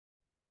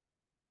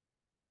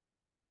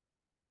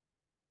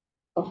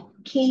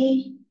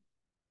Okay.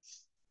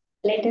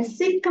 Let us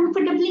sit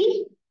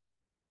comfortably.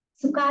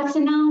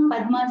 Sukhasana,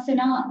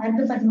 Padmasana,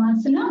 Ardha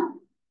Padmasana,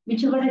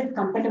 whichever is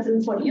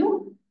comfortable for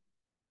you.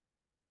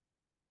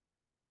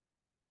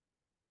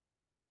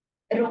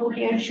 Roll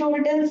your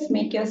shoulders,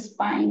 make your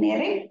spine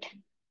erect.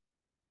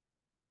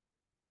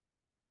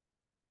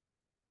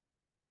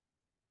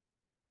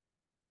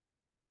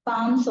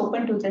 Palms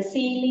open to the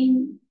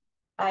ceiling,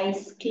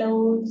 eyes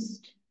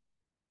closed,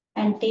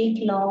 and take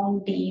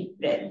long, deep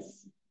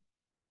breaths.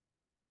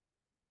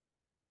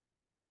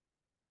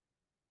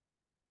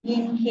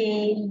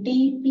 Inhale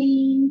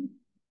deeply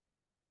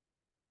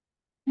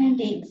and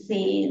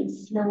exhale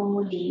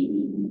slowly.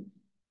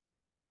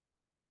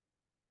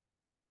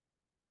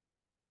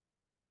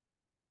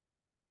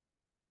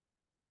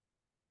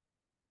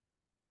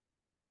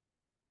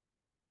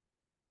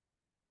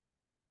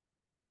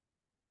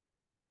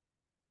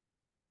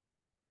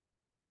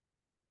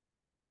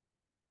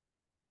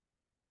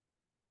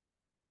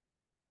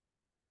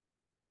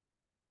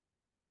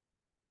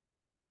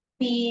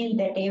 Feel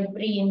that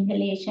every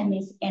inhalation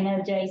is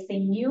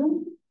energizing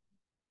you,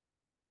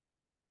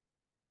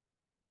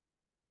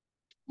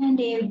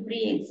 and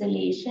every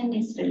exhalation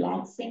is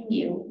relaxing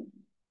you.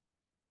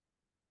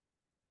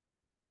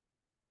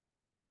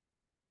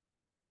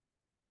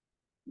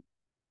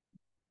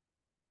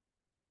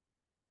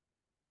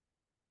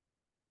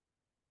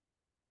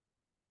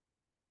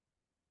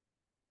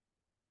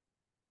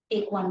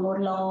 Take one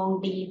more long,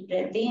 deep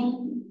breath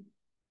in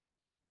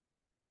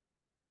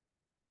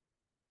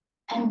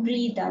and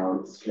breathe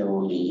out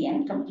slowly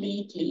and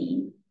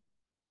completely.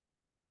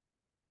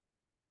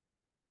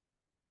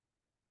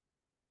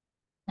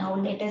 Now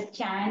let us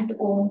chant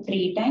Om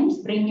 3 times.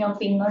 Bring your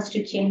fingers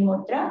to Chin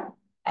Mudra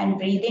and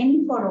breathe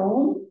in for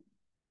Om.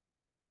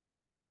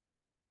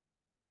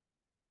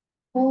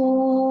 Om.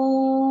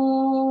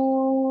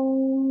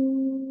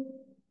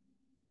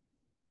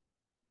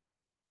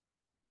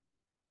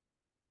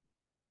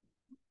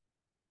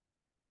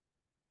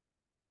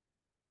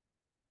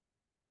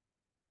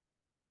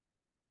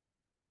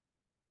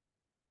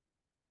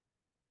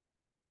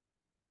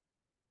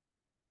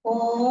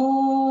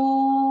 Om.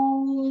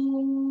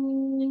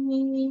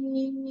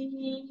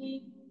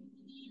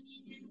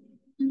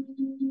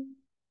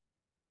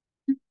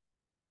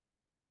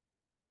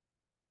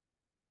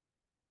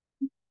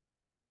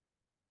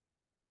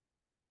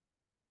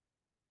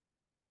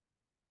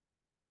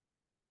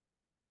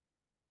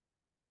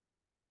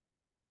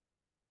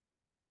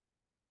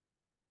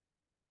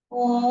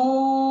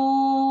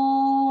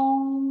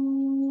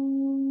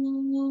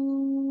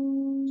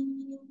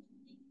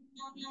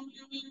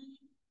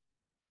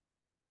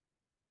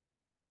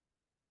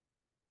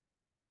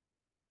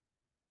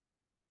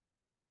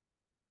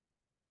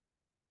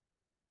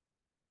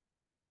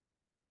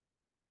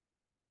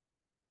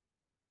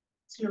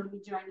 Slowly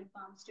join your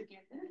palms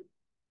together.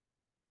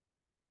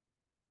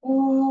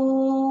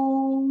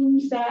 Om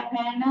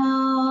Sahana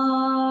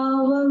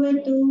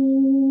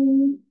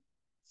Vavatu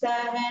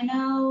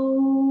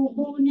Sahanau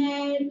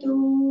Bhunatu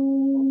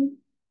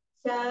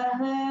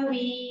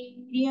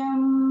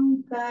Sahaviryam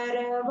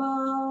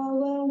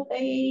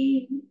Karavavakai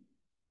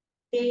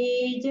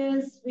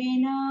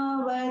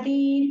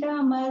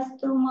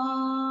Tejasvinavaditamastu ma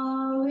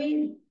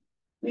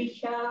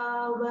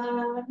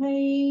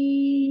Vishavahai.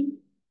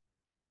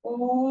 Om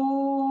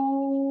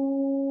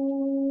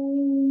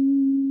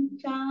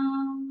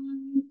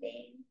Shanti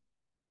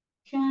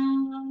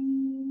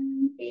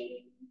Shanti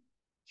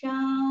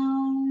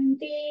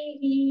Shanti.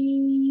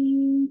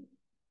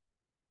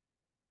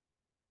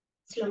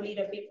 Slowly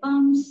rub your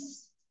palms,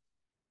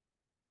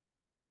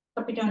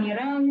 cup it on your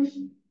eyes,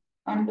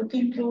 and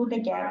looking through the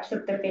gaps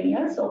of the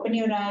fingers, open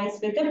your eyes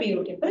with a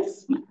beautiful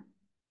smile.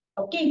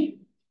 Okay.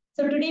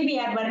 So today we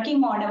are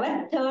working on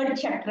our third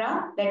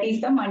chakra, that is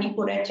the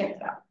Manipura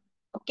Chakra.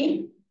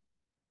 Okay.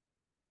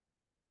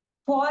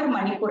 For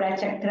Manipura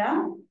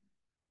Chakra,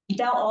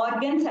 the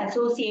organs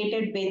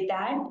associated with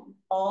that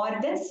are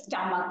the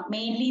stomach,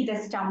 mainly the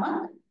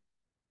stomach,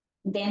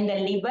 then the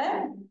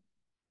liver,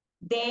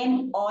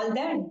 then all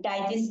the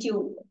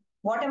digestive,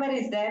 whatever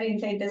is there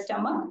inside the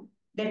stomach,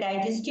 the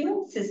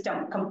digestive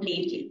system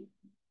completely.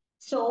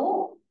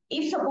 So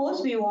if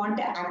suppose we want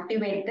to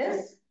activate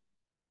this,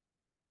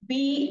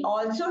 we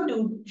also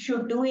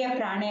should do a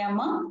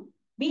pranayama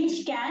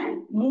which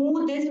can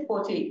move this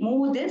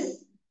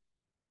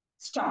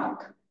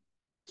stomach.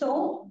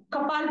 So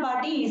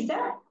Kapalbhati is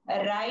the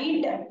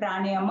right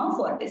pranayama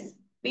for this.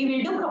 We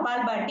will do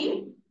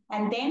Kapalbhati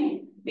and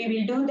then we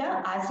will do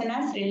the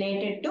asanas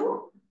related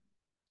to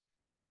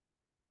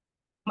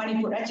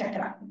Manipura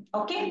Chakra.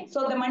 Okay,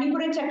 so the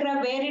Manipura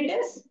Chakra, where it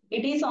is?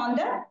 It is on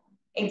the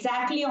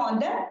exactly on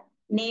the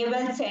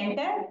navel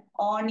center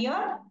on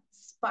your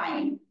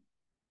spine.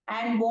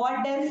 And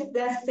what does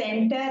the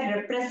center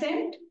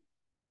represent?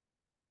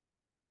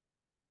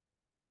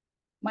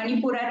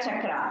 Manipura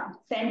Chakra,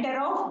 center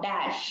of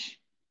dash.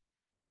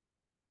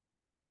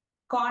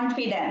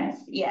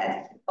 Confidence,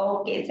 yes.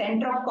 Okay,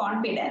 center of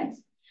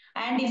confidence.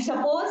 And if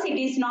suppose it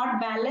is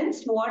not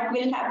balanced, what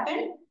will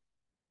happen?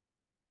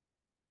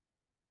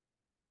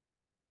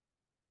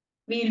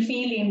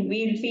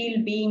 we'll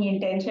feel being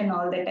in tension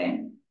all the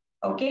time.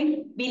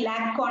 Okay, we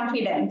lack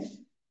confidence.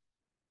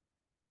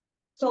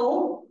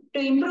 So to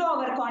improve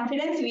our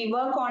confidence, we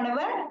work on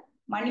our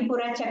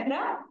Manipura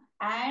Chakra.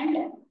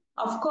 And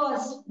of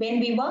course, when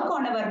we work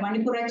on our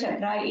Manipura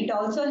Chakra, it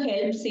also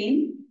helps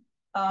in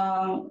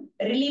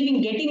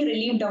getting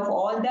relieved of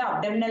all the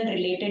abdominal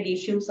related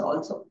issues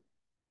also.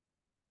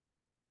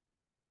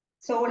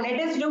 So let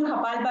us do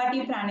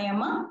Kapalbhati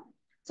Pranayama.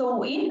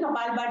 So in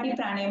Kapalbhati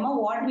Pranayama,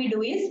 what we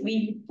do is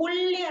we pull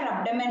your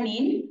abdomen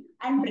in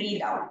and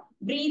breathe out.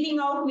 Breathing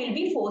out will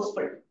be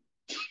forceful.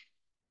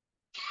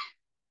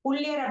 Pull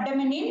your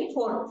abdomen in,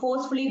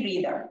 forcefully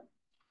breathe out.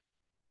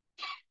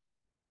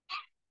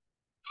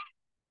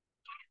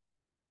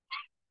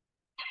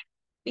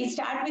 We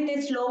start with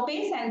a slow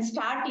pace and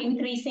start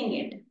increasing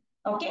it.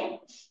 Okay?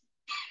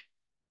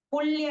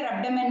 Pull your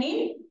abdomen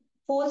in,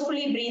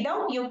 forcefully breathe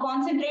out. You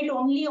concentrate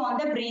only on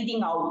the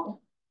breathing out.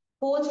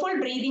 Forceful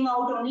breathing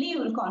out only you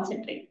will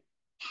concentrate.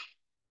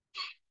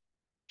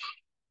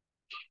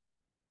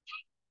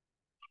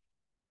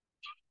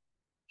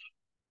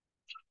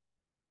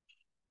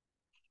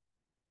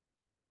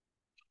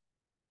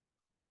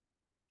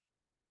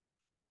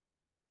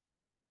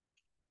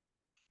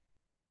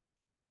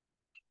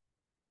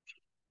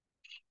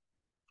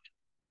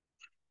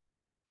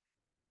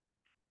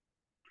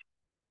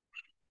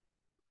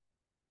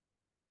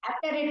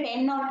 After a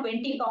 10 or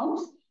 20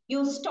 counts,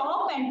 you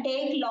stop and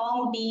take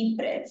long, deep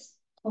breaths.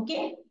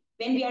 Okay?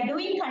 When we are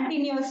doing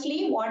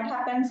continuously, what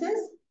happens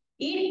is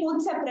it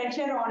puts a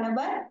pressure on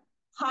our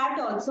heart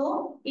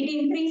also. It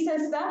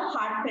increases the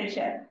heart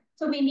pressure.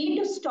 So we need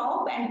to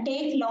stop and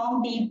take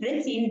long, deep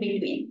breaths in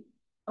between.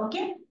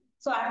 Okay?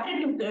 So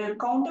after the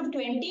count of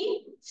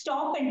 20,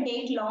 stop and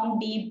take long,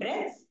 deep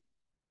breaths.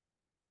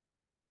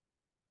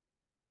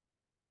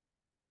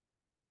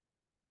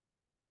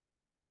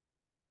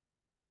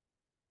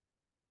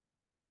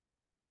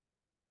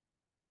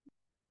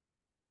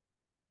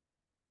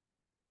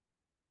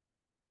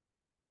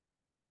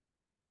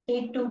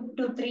 Take 2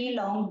 to 3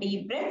 long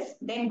deep breaths.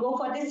 Then go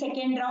for the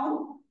second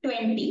round,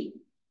 20.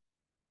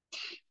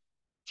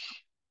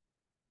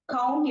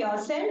 Count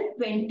yourself,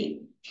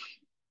 20.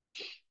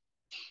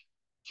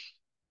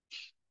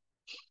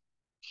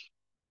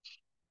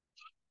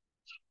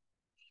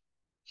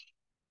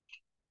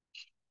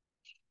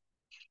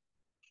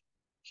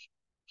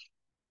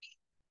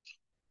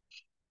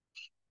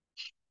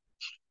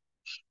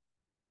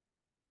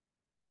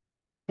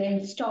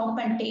 Then stop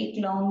and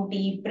take long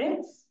deep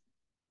breaths.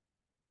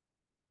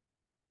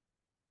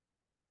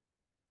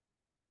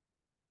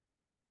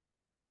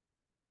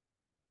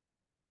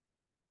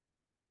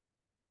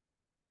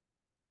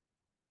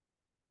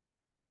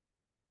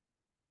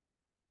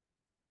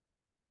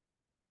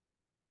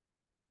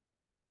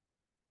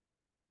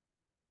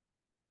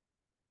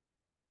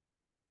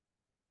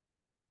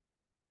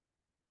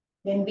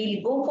 Then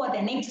we'll go for the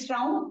next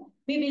round.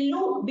 We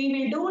will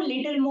do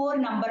little more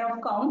number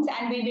of counts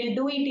and we will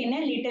do it in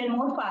a little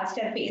more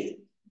faster pace.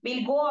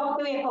 We'll go up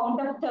to a count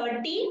of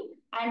 30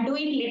 and do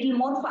it little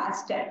more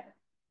faster.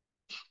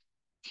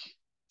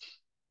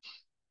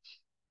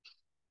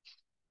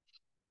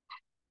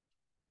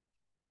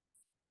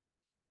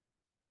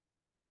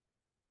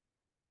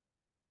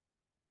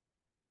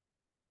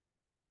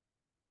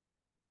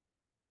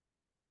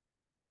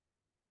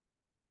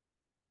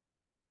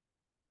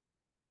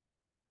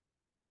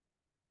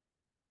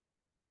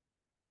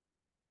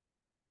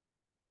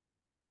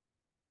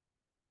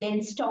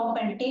 Then stop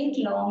and take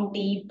long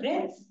deep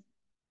breaths.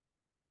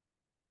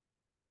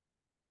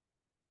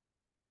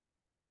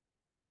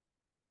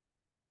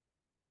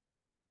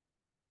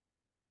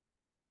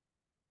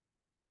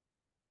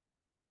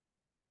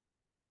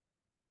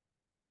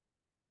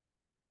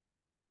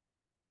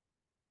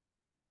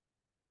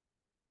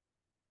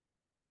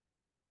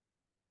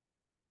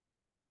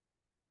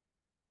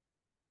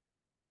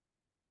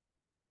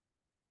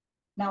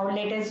 Now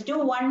let us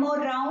do one more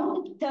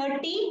round,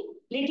 30,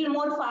 little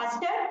more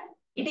faster.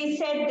 It is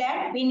said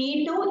that we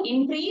need to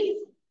increase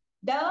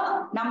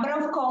the number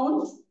of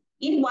counts.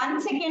 In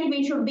 1 second,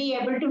 we should be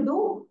able to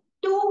do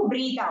 2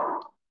 breathe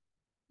out.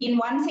 In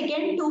 1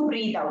 second, 2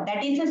 breathe out.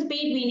 That is the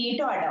speed we need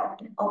to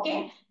adopt.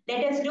 Okay.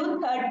 Let us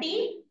do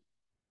 30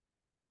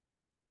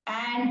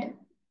 and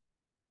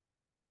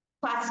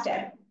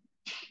faster.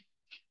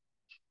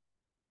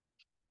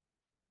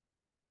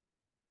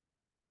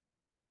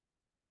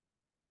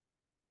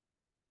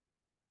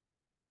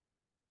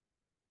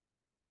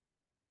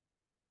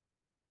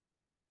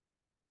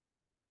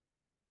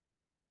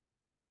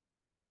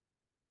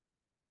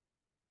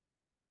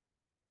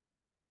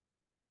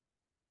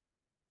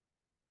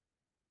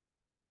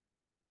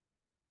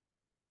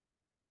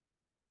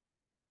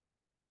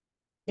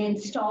 Then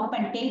stop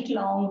and take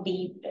long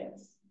deep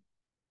breaths.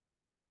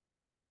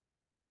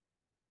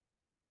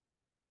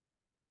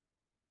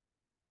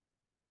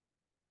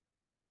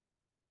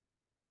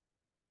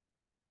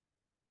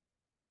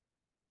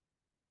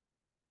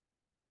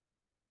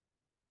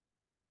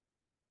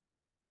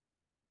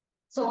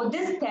 So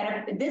this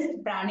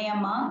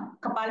pranayama,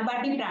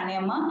 Kapalbhati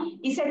pranayama,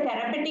 is a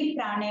therapeutic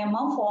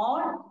pranayama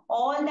for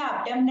all the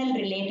abdominal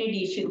related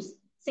issues,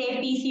 say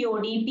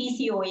PCOD,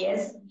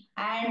 PCOS,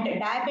 and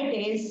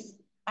diabetes,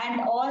 and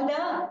all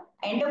the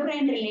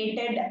endocrine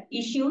related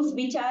issues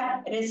which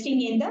are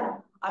resting in the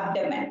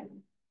abdomen.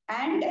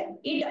 And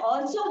it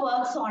also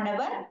works on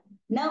our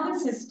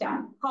nervous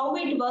system. How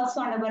it works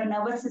on our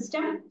nervous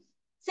system?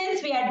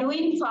 Since we are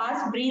doing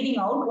fast breathing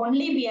out,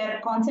 only we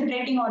are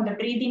concentrating on the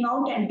breathing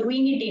out and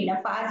doing it in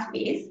a fast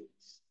pace.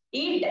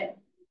 It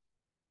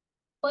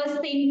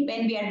first thing,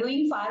 when we are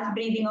doing fast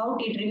breathing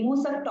out, it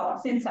removes the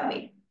toxins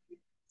away.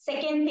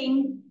 Second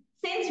thing,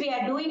 since we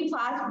are doing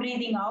fast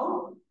breathing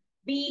out,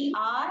 we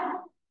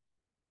are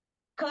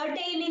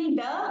curtailing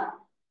the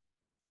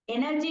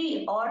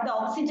energy or the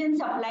oxygen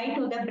supply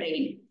to the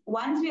brain.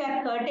 Once we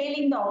are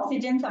curtailing the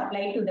oxygen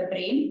supply to the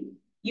brain,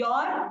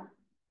 your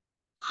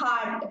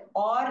heart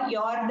or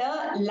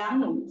the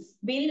lungs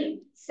will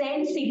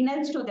send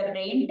signals to the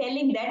brain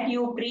telling that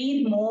you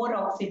breathe more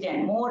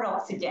oxygen, more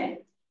oxygen.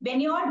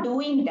 When you are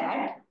doing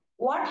that,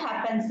 what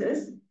happens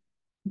is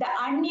the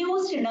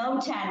unused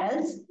nerve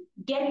channels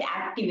get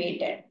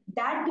activated.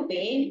 That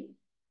way,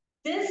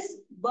 this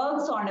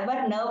works on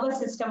our nervous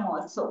system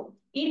also.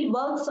 It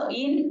works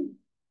in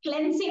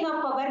cleansing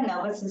up our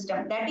nervous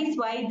system. That is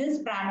why this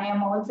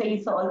pranayama also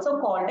is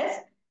also called as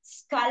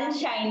skull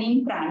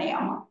shining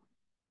pranayama.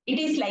 It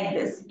is like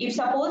this. If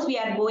suppose we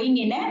are going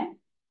in a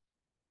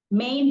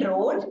main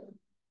road,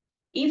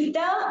 if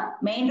the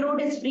main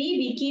road is free,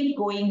 we keep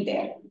going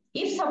there.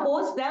 If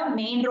suppose the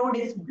main road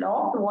is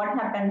blocked, what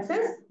happens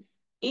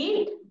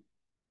is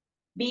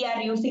we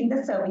are using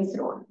the service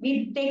road.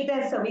 We take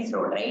the service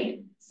road,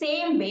 right?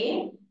 Same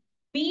way,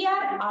 we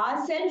are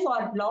ourselves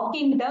are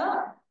blocking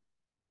the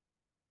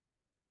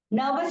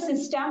nervous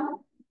system,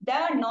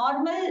 the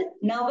normal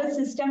nervous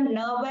system,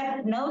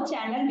 nerve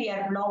channel we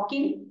are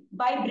blocking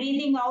by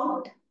breathing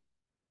out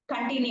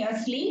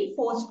continuously,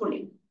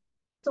 forcefully.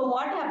 So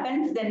what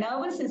happens? The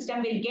nervous system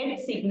will get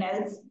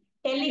signals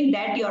telling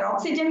that your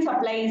oxygen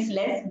supply is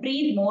less,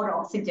 breathe more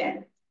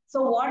oxygen.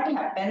 So what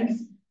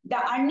happens? The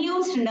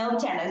unused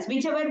nerve channels,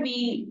 whichever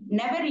we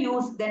never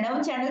use, the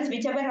nerve channels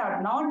whichever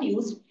are not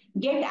used,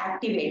 get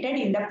activated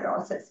in the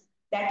process.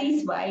 That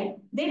is why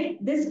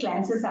this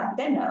cleanses up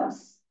the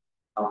nerves.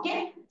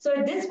 Okay,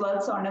 so this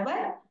works on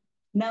our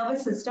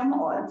nervous system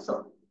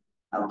also.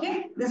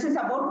 Okay, this is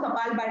about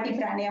Kapalbhati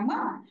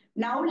pranayama.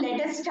 Now let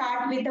us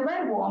start with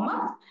our warm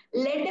up.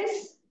 Let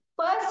us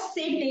first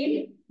sit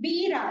in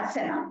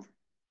Virasana.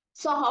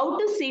 So how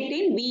to sit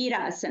in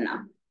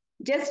Virasana?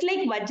 Just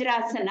like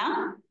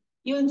Vajrasana,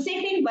 you will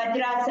sit in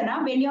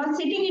Vajrasana. When you are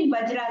sitting in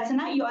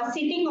Vajrasana, you are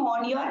sitting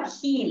on your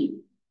heel.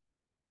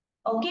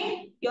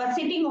 Okay, you are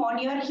sitting on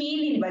your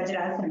heel in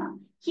Vajrasana.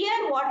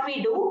 Here what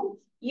we do,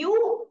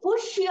 you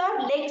push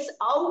your legs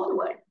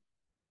outward.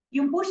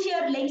 You push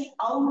your legs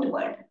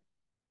outward.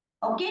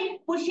 Okay,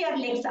 push your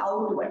legs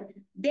outward.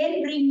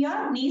 Then bring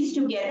your knees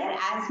together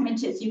as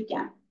much as you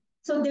can.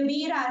 So the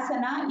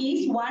Virasana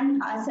is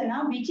one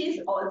asana which is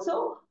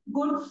also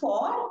good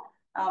for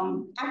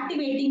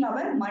activating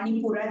our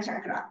Manipura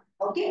Chakra.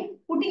 Okay,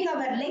 putting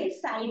our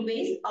legs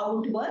sideways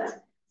outwards,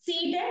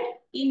 seated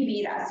in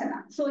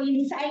Virasana. So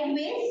in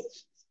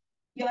sideways,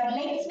 your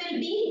legs will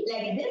be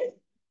like this.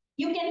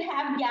 You can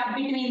have gap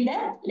between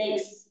the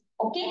legs.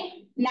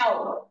 Okay,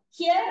 now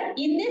here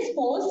in this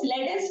pose,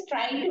 let us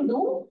try to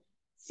do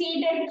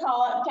seated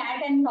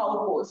cat and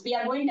cow pose. We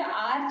are going to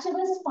arch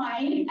our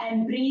spine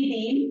and breathe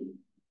in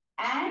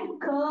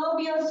and curve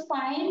your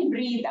spine,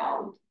 breathe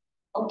out.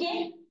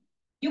 Okay.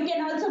 You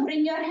can also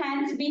bring your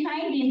hands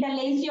behind,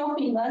 interlace your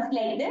fingers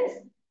like this.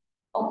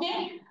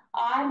 Okay.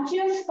 Arch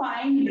your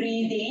spine,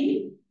 breathe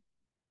in.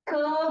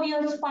 Curve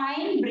your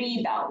spine,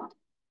 breathe out.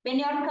 When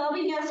you are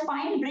curving your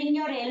spine, bring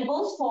your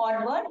elbows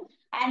forward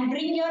and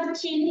bring your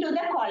chin to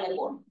the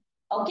collarbone.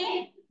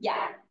 Okay.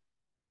 Yeah.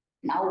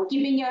 Now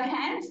keeping your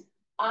hands,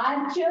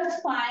 arch your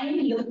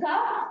spine, look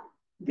up,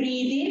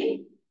 breathe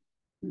in,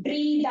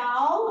 breathe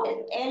out,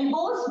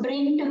 elbows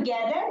bring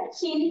together,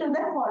 chin to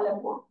the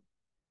collarbone.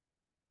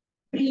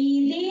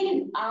 Breathe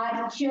in,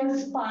 arch your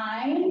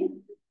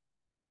spine,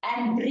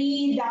 and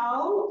breathe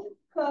out,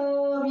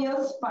 curve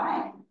your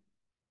spine.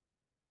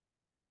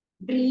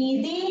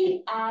 Breathe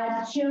in,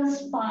 arch your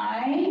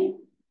spine,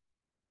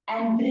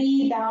 and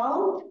breathe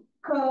out,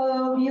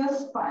 curve your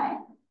spine.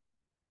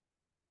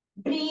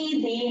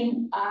 Breathe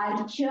in,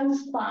 arch your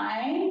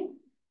spine,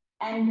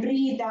 and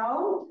breathe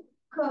out,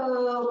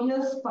 curve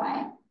your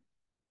spine.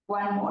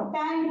 One more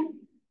time.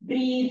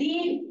 Breathe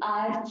in,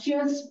 arch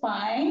your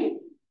spine,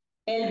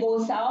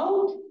 elbows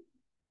out.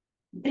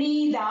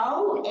 Breathe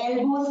out,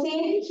 elbows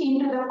in, chin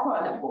to the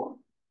collarbone.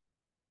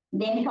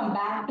 Then come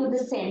back to the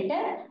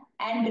center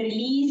and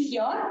release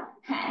your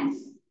hands.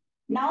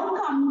 Now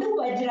come to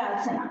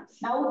Vajrasana.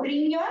 Now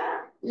bring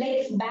your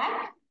legs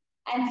back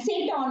and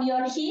sit on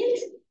your heels.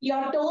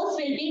 Your toes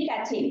will be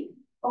touching.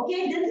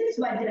 Okay, this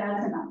is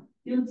Vajrasana.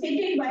 You sit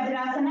in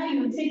Vajrasana,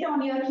 you sit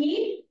on your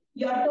heel.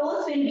 Your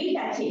toes will be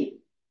touching.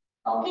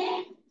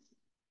 Okay.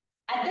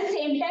 At the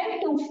same time,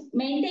 to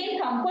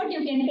maintain comfort,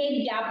 you can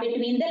take gap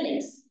between the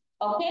legs.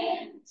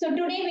 Okay. So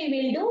today we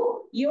will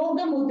do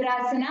Yoga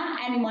Mudrasana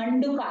and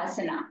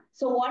Mandukasana.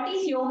 So what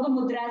is Yoga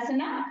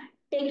Mudrasana?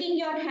 Taking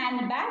your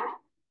hand back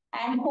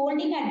and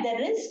holding at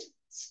the wrist,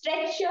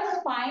 stretch your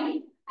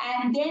spine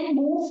and then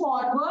move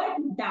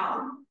forward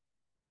down.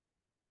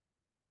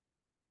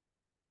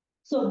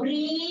 So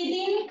breathe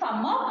in,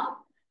 come up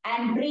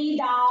and breathe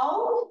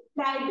out.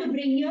 Try to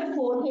bring your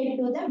forehead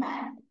to the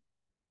mat.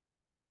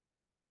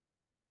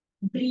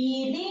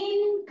 Breathe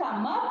in,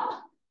 come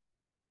up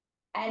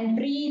and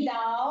breathe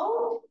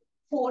out,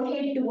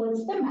 forehead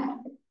towards the mat.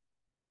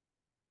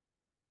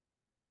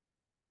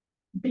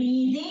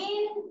 Breathe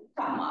in,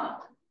 come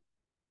up.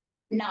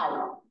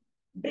 Now,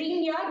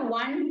 bring your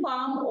one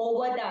palm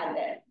over the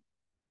other.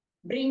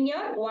 Bring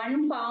your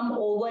one palm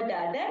over the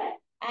other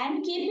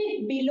and keep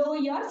it below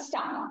your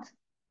stomach.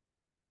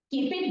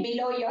 Keep it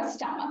below your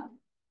stomach.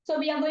 So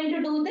we are going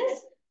to do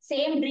this.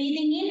 Same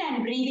breathing in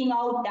and breathing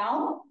out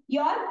down.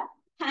 Your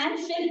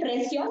hands will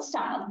press your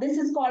stomach. This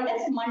is called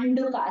as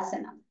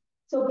Mandukasana.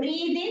 So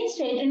breathe in,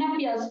 straighten up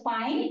your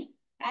spine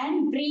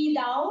and breathe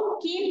out.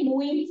 Keep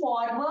moving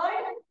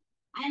forward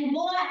and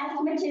go as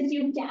much as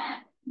you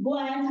can. Go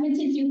as much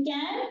as you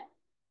can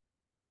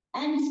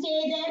and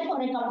stay there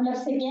for a couple of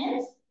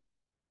seconds.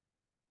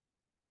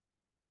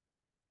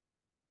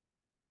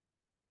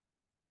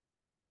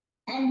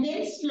 And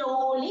then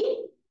slowly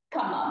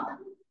come up.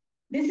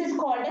 This is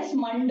called as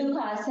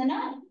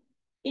Mandukasana.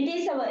 It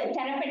is a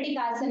therapeutic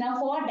asana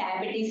for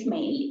diabetes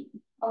mainly.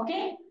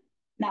 Okay.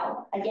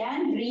 Now,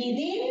 again, breathe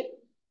in,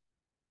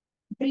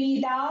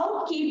 breathe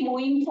out, keep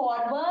moving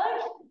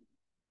forward.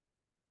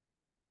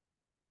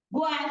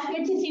 Go as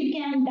much as you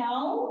can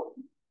down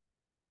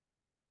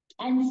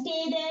and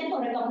stay there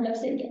for a couple of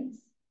seconds.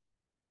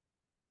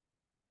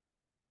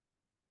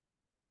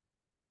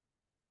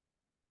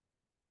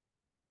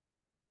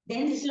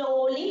 Then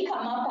slowly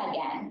come up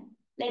again.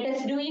 Let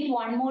us do it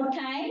one more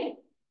time.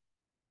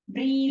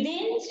 Breathe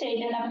in,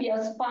 straighten up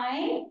your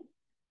spine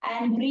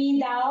and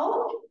breathe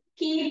out,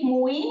 keep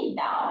moving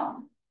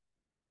down.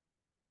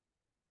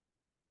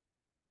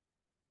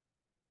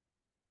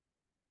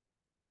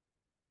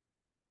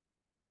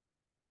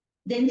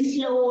 Then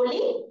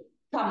slowly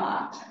come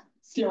up.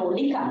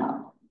 Slowly come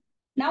up.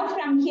 Now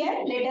from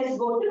here, let us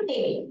go to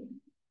table.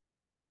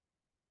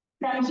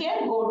 From here,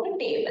 go to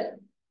table.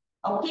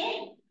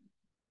 Okay?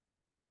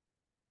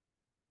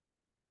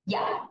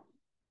 Yeah.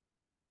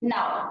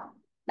 Now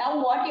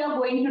what you're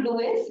going to do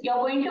is, you're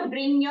going to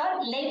bring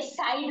your legs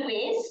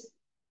sideways.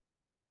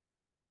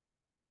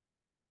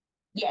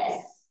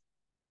 Yes.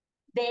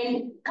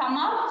 Then come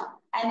up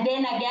and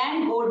then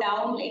again go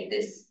down like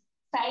this.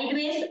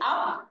 Sideways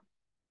up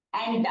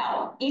and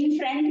down. In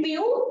front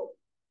view,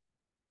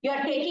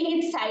 you're taking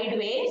it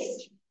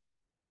sideways,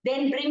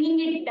 then bringing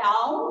it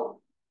down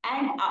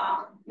and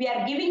up. We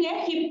are giving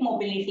a hip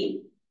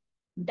mobility.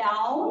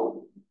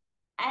 Down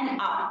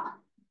and up.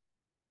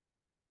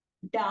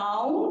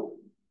 Down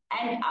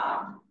and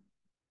up.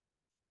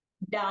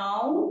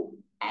 Down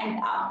and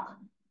up.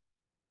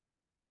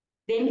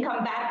 Then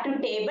come back to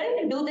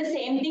table. Do the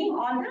same thing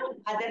on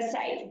the other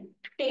side.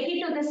 Take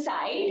it to the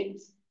side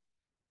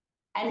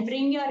and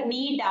bring your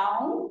knee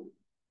down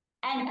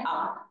and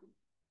up.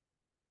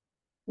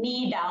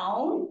 Knee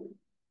down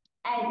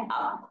and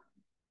up.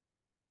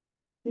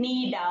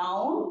 Knee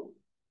down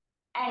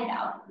and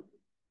up.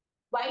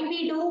 Why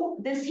we do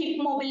this hip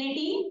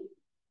mobility?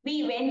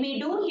 When we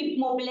do hip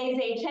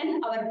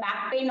mobilization, our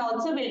back pain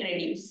also will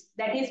reduce.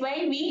 That is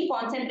why we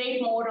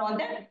concentrate more on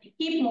the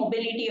hip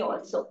mobility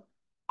also,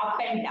 up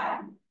and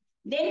down.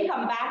 Then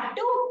come back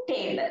to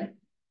table.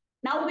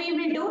 Now we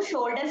will do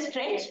shoulder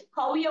stretch.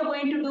 How you are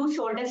going to do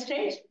shoulder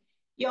stretch?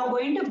 You are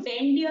going to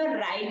bend your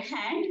right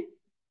hand.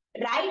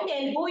 Right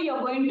elbow, you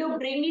are going to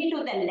bring it to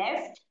the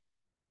left.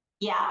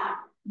 Yeah.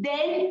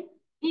 Then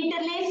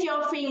interlace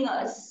your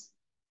fingers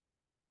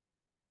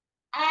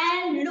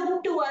and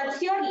look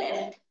towards your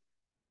left.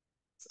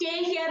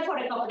 Stay here for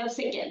a couple of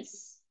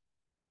seconds.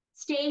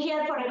 Stay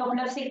here for a couple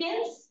of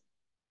seconds.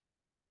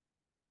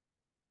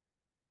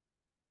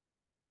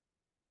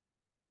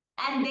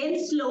 And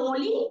then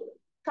slowly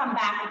come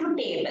back to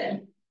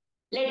table.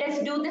 Let us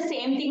do the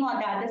same thing on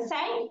the other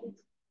side.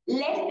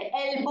 Left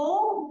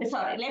elbow to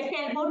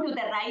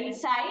the right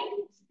side.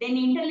 Then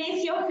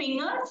interlace your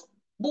fingers,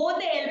 both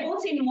the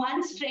elbows in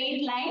one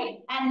straight line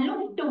and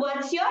look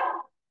towards your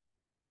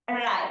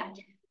right.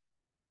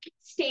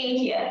 Stay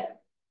here.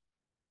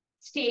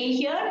 Stay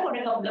here for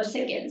a couple of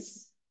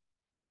seconds.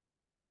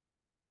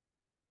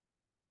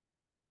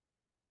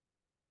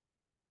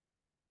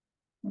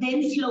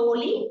 Then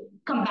slowly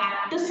come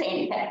back to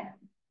center.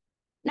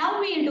 Now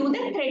we'll do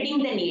the threading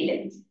the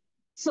needle.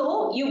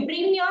 So you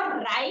bring your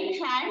right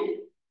hand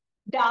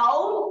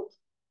down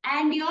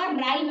and your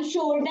right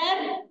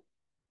shoulder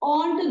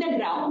onto the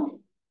ground.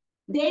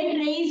 Then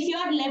raise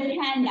your left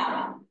hand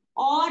up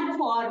or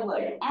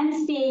forward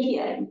and stay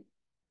here.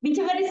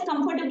 Whichever is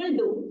comfortable,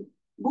 do.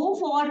 Go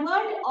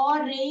forward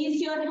or raise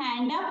your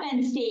hand up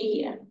and stay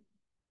here.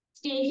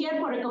 Stay here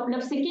for a couple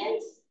of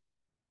seconds.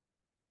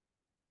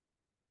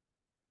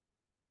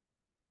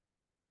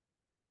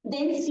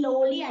 Then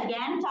slowly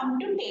again come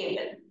to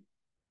table.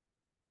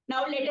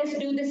 Now let us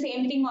do the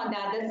same thing on the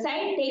other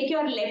side. Take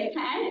your left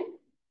hand,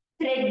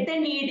 thread the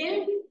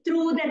needle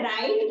through the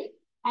right,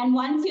 and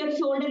once your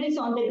shoulder is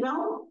on the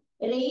ground,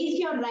 raise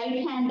your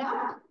right hand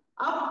up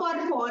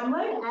or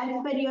forward as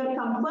per your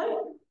comfort,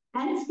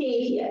 and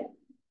stay here.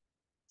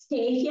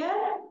 Stay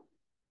here.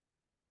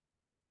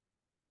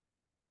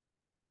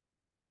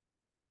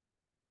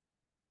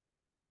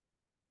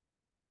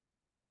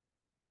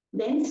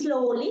 Then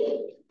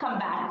slowly come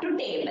back to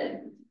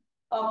table.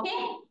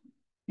 Okay?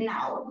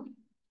 Now,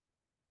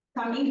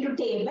 coming to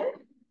table,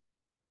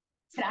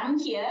 from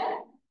here,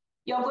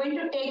 you're going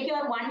to take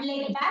your one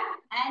leg back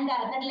and the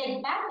other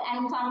leg back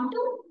and come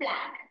to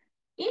plank.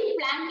 If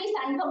plank is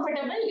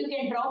uncomfortable, you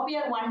can drop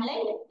your one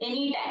leg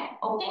anytime.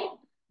 Okay?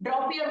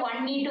 Drop your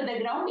one knee to the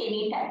ground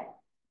anytime.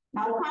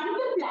 Now come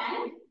to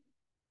plank.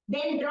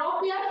 Then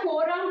drop your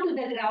forearm to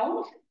the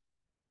ground.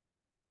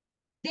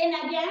 Then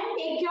again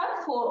take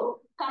your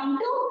come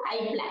to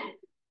high plank.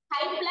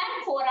 High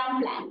plank,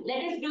 forearm plank.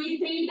 Let us do it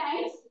 3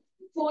 times.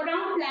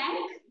 Forearm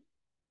plank.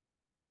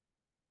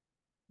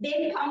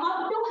 Then come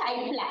up to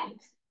high plank.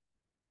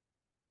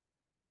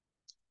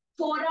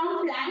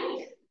 Forearm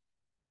plank.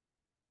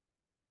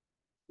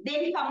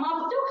 Then come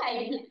up to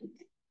high plank.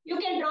 You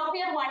can drop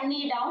your one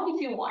knee down if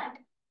you want.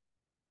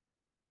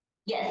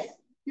 Yes.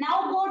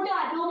 Now go to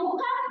Adho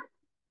Mukha.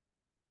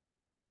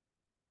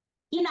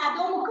 In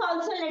Adho Mukha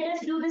also let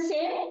us do the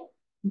same.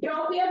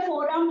 Drop your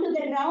forearm to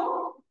the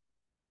ground.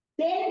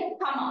 Then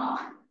come up.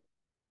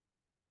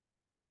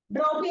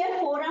 Drop your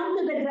forearm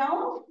to the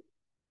ground.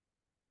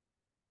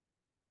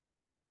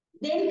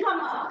 Then come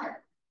up.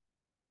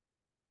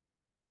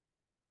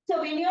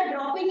 So when you are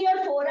dropping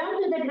your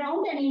forearm to the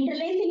ground and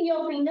interlacing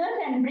your fingers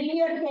and bring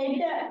your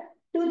head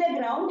to the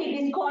ground,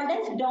 it is called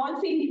as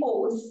dolphin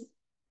pose.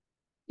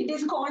 It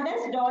is called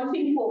as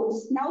dolphin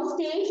pose. Now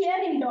stay here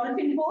in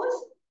dolphin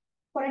pose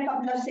for a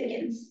couple of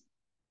seconds.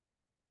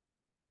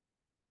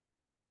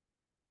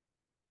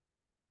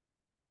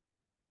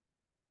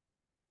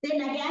 Then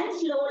again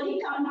slowly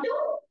come to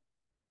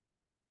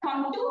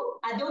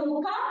Adho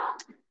Mukha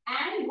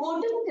and go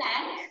to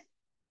plank.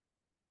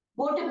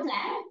 Go to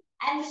plank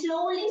and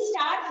slowly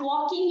start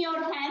walking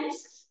your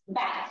hands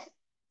back.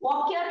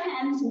 Walk your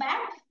hands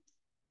back.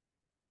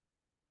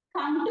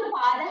 Come to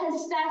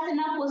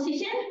Padahastasana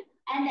position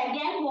and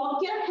again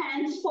walk your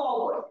hands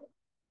forward.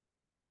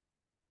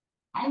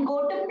 And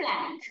go to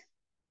plank.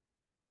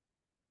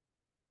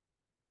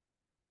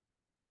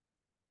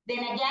 Then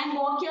again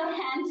walk your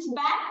hands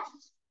back.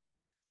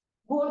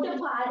 Go to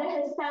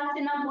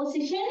Padahastasana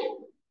position.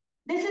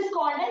 This is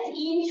called as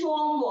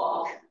inchworm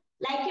walk.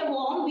 Like a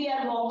worm we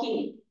are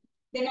walking.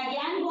 Then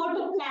again go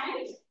to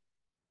plank.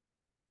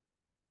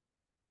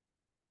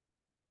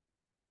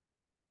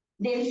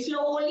 Then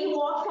slowly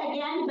walk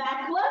again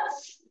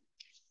backwards.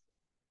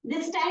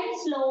 This time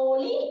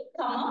slowly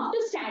come up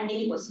to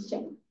standing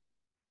position.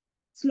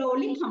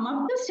 Slowly come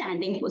up to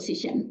standing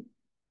position.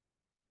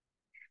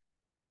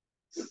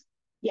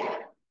 Yeah.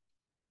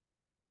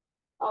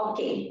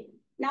 Okay.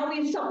 Now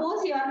if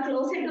suppose you are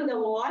closer to the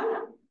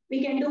wall,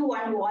 we can do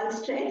one wall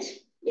stretch.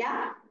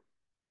 Yeah.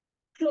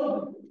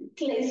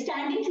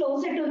 Standing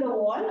closer to the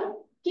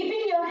wall,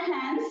 keeping your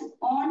hands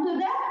onto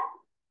the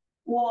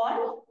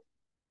wall.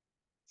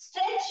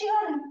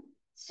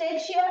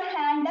 Stretch your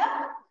hand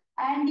up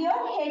and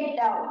your head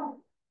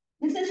down.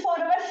 This is for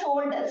our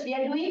shoulders. We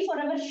are doing for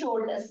our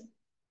shoulders.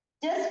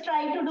 Just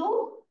try to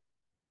do.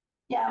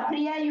 Yeah,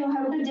 Priya, you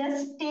have to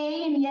just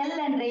stay in L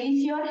and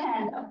raise your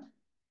hand up.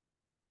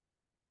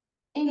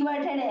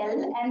 Inverted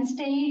L and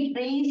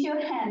raise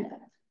your hand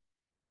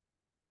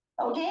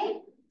up.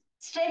 Okay?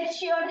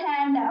 Stretch your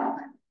hand up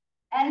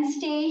and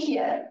stay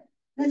here.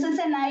 This is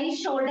a nice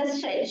shoulder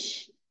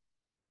stretch.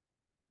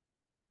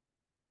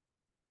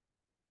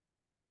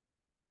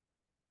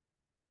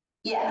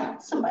 Yeah,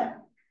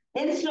 super.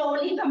 Then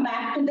slowly come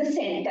back to the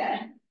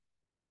center.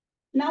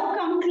 Now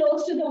come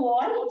close to the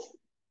wall.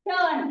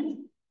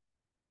 Turn.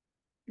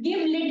 Give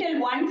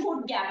little 1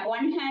 foot gap,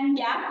 1 hand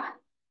gap,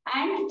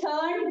 and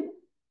turn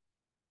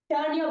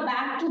your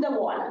back to the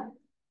wall.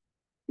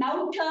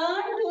 Now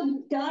turn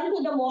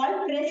to the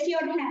wall, press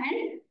your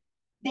hand,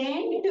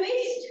 then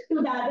twist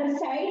to the other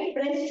side,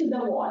 press to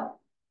the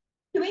wall.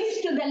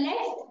 Twist to the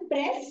left,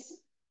 press,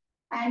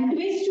 and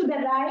twist to the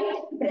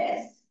right,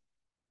 press.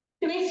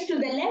 Twist to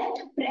the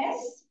left,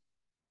 press.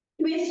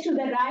 Twist to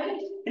the right,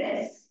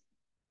 press.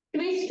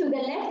 Twist to the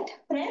left,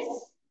 press.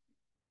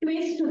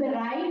 Twist to the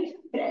right,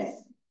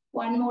 press.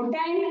 One more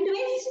time,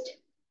 twist.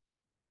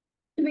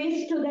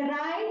 Twist to the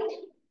right.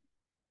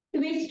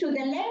 Twist to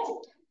the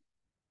left.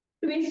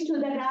 Twist to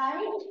the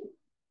right.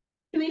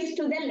 Twist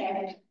to the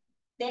left.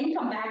 Then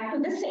come back to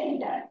the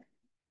center.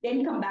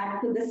 Then come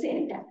back to the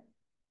center.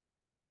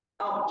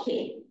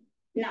 Okay.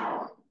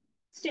 Now,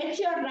 stretch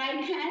your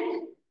right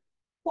hand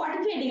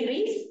 45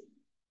 degrees.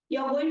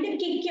 You're going to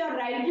kick your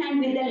right hand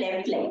with the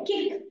left leg.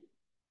 Kick.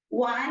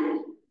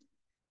 1,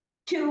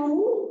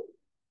 2,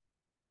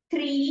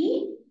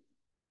 3,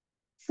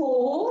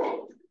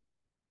 4,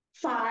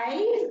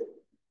 5,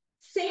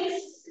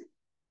 6,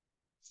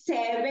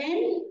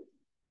 7,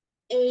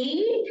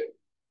 8,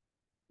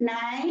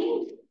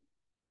 9,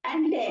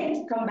 and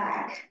 10. Come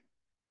back.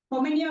 How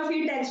many of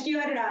you touched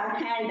your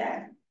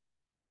hand?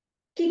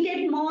 Kick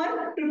it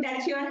more to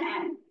touch your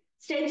hand.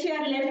 Stretch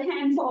your left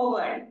hand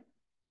forward.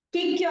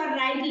 Kick your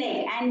right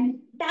leg and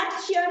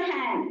touch your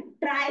hand.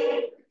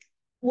 Try.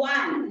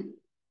 1,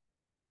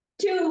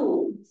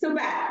 2,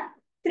 super.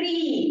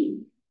 3,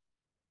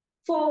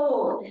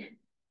 4,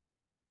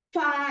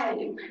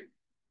 5,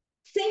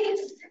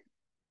 6,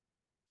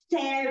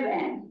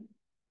 7,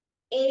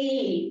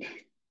 8,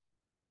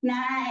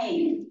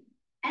 9,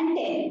 and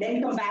 10.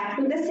 Then come back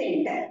to the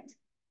center.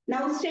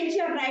 Now stretch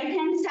your right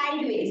hand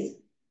sideways.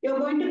 You're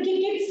going to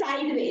kick it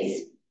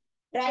sideways.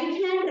 Right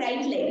hand,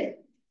 right leg.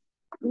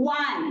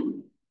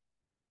 1,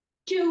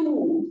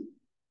 2,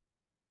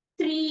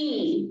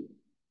 3,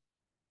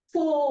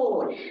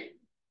 4,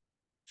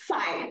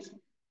 5.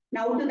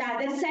 Now to the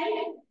other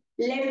side.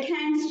 Left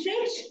hand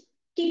stretch.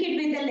 Kick it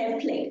with the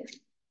left leg.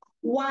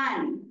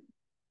 1,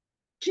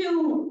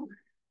 2,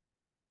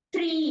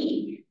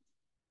 3,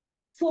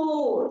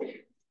 4,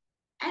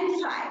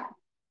 and 5.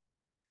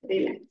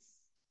 Relax.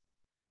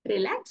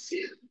 Relax.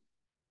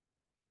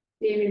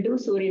 We will do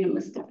Surya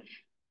Namaskar.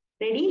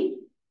 Ready?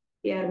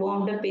 We are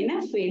warmed up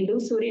enough. We will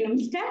do Surya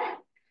Namaskar.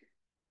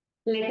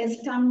 Let us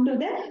come to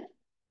the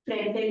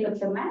front end of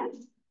the mat.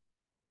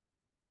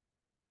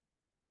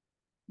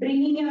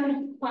 Bringing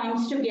your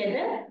palms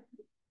together.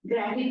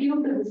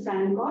 Gratitude to the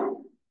sun god.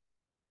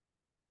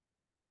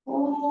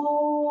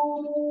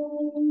 Om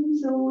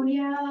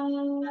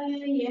Suryaya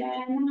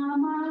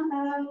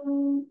Namaha.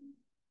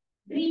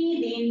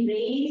 Breathe in,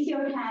 raise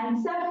your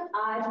hands up,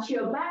 arch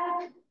your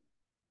back.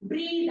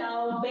 Breathe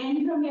out,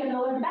 bend from your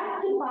lower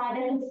back to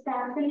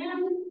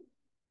Padahastasana.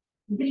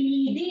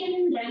 Breathe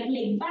in, right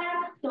leg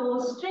back,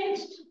 toes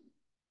stretched.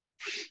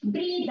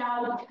 Breathe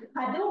out,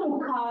 Adho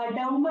Mukha,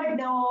 downward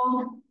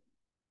dog.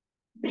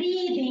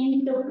 Breathe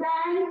into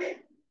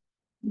plank.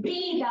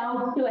 Breathe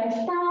out to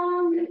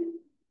Ashtanga.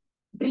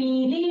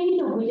 Breathe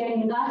into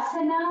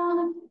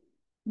Bhujangasana.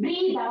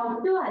 Breathe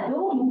out to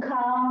Adho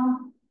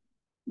Mukha.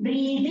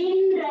 Breathe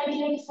in, right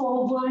leg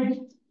forward.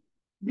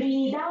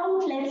 Breathe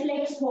out, left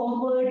leg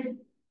forward.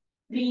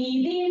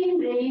 Breathe in,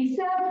 raise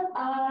up,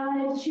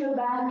 arch your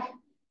back.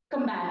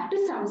 Come back to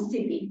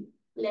Samsthiti.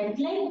 Left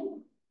leg.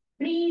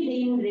 Breathe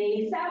in,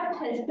 raise up,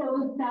 Hasta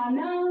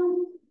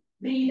Utthana.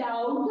 Breathe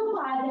out to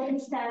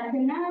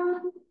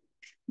Padahastasana.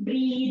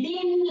 Breathe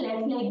in,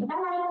 left leg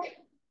back.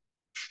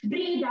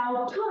 Breathe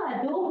out to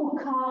Adho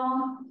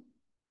Mukha.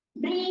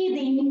 Breathe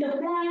into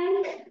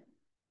plank.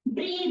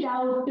 Breathe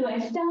out to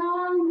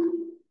Ashtanga.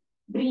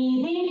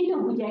 Breathe into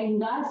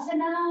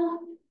Bhujangasana.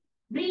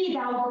 Breathe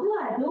out to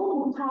Adho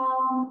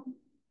Mukha.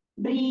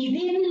 Breathe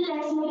in,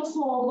 left leg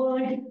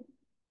forward.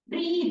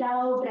 Breathe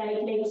out,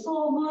 right leg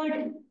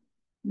forward.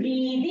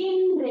 Breathe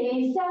in,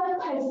 raise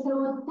up, Hasta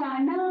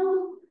Utthana.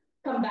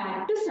 Come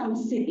back to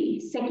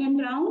Samsthiti. Second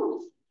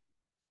round.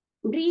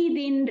 Breathe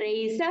in,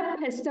 raise up,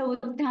 Hasta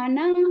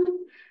Utthana.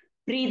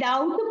 Breathe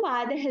out to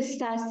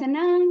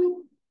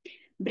Padahastasana.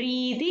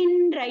 Breathe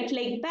in, right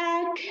leg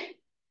back.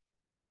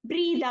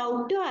 Breathe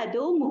out to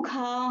Adho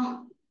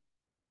Mukha.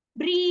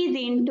 Breathe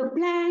into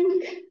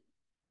plank.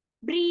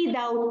 Breathe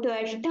out to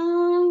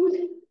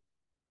Ashtanga.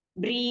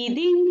 Breathe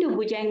into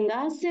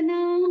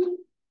Bhujangasana.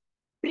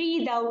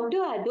 Breathe out to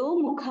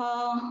Adho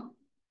Mukha.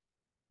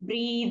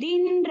 Breathe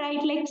in,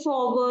 right leg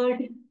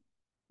forward.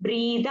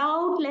 Breathe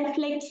out, left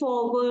leg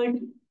forward.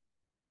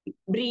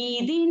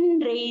 Breathe in,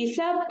 raise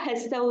up,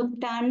 Hasta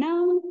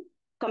Utthana.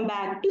 Come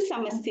back to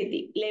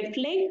Samasthiti. Left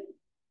leg.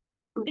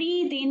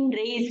 Breathe in,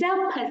 raise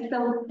up, Hasta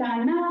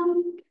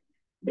Utthana.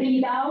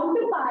 Breathe out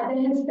to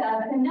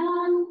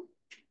Padahastasana.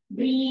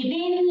 Breathe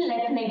in,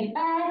 left leg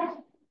back.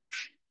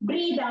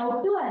 Breathe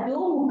out to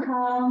Adho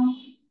Mukha.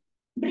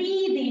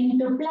 Breathe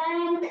into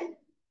plank.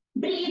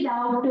 Breathe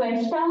out to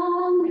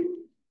Ashtanga.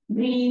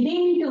 Breathe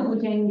into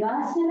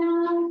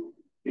Bhujangasana.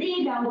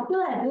 Breathe out to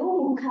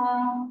Adho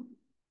Mukha.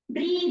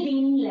 Breathe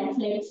in, left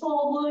leg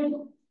forward.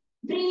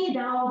 Breathe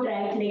out,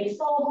 right leg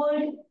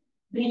forward.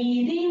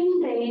 Breathe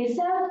in, raise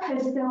up,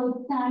 Hasta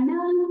Utthana.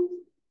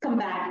 Come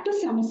back to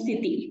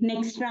Samsthiti.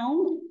 Next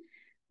round.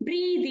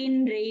 Breathe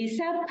in, raise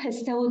up,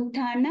 Hasta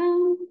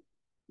Utthana.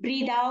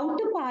 Breathe out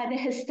to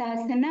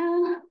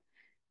Padahastasana.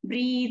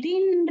 Breathe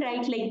in,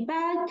 right leg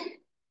back.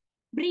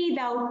 Breathe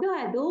out to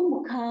Adho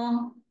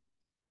Mukha.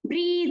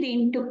 Breathe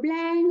into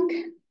plank.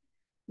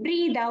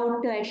 Breathe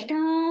out to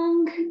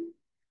Ashtanga.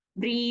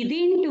 Breathe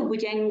into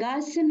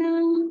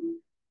Bhujangasana.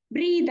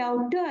 Breathe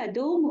out to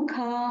Adho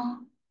Mukha.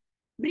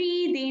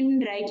 Breathe in,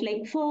 right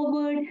leg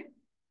forward.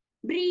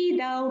 Breathe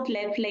out,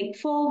 left leg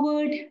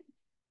forward.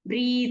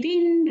 Breathe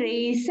in,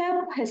 raise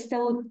up, Hasta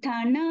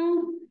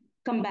Utthana.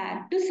 Come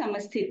back to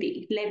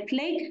Samasthiti. Left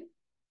leg.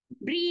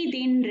 Breathe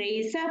in,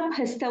 raise up,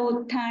 Hasta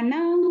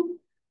Utthana.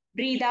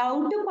 Breathe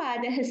out to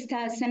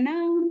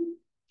Padahastasana.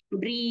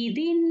 Breathe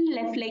in,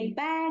 left leg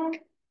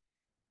back.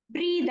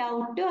 Breathe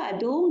out to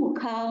Adho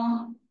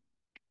Mukha.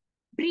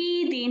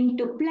 Breathe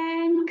into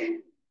plank.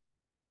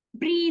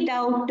 Breathe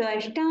out to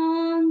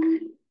Ashtanga.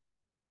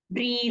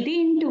 Breathe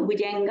into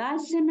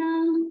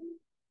Bhujangasana.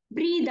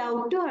 Breathe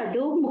out to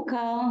Adho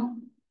Mukha.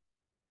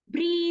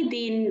 Breathe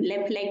in,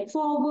 left leg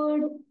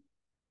forward.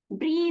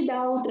 Breathe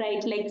out,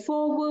 right leg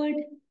forward.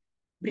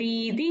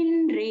 Breathe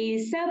in,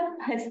 raise up,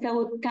 Hasta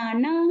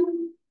Utthana.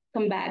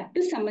 Come back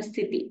to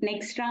Samasthiti.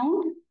 Next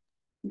round.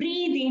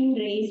 Breathe in,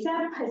 raise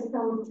up, Hasta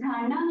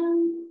Utthana.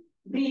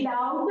 Breathe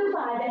out to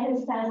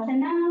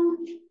Padahastasana.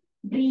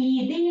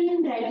 Breathe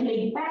in, right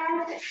leg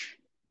back.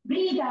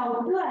 Breathe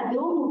out to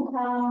Adho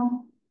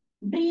Mukha.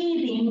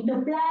 Breathe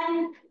into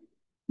plank.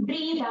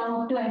 Breathe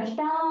out to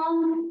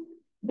Ashtanga.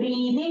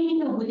 Breathe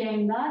into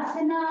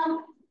Bhujangasana.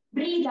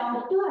 Breathe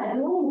out to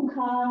Adho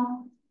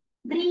Mukha.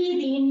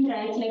 Breathe in,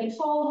 right leg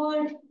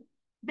forward.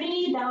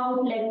 Breathe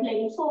out, left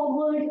leg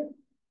forward.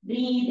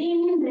 Breathe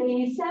in,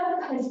 raise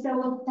up, Hasta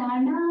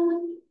Utthana.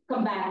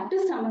 Come back to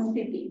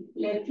Samasthiti.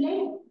 Left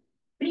leg.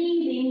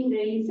 Breathe in,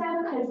 raise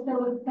up, Hasta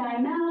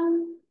Utthana.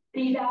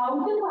 Breathe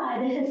out to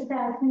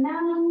Padahastasana.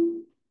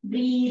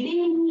 Breathe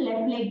in,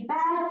 left leg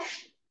back.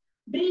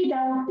 Breathe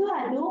out to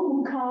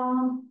Adho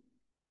Mukha.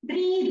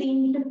 Breathe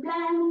into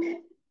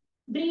plank.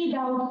 Breathe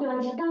out to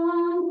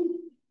Ashtanga.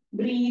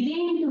 Breathe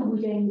into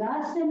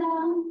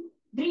Bhujangasana.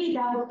 Breathe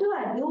out to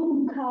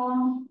Adho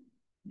Mukha.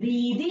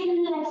 Breathe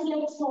in, left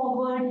leg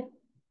forward.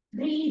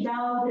 Breathe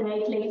out,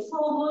 right leg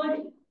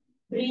forward.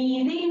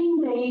 Breathe in,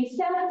 raise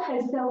up,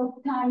 Hasta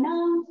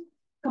Utthana.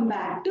 Come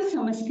back to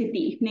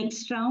Samasthiti.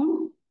 Next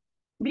round.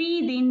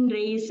 Breathe in,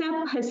 raise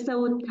up, Hasta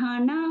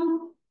Utthana.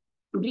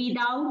 Breathe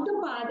out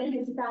to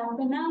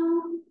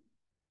Padahastasana.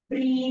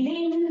 Breathe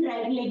in,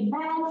 right leg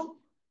back.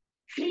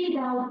 Breathe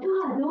out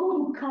to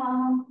Adho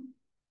Mukha.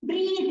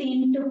 Breathe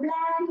into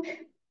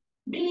plank.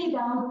 Breathe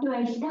out to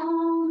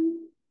Ashtanga.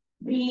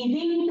 Breathe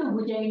into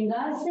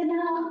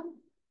Bhujangasana.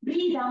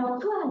 Breathe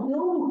out to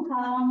Adho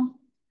Mukha.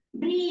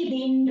 Breathe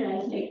in,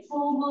 right leg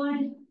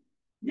forward.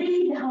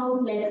 Breathe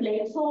out, left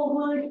leg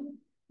forward.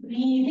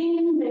 Breathe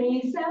in,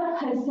 raise up,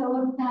 Hasta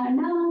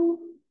Utthana.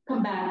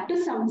 Come back to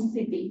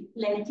Samasthiti.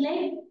 Left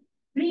leg.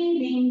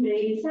 Breathe in,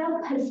 raise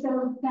up, Hasta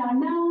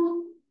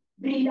Utthana.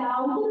 Breathe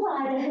out to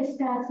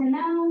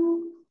Padahastasana.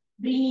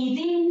 Breathe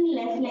in,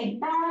 left leg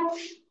back.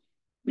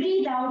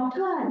 Breathe out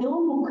to Adho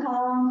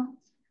Mukha.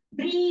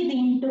 Breathe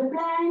into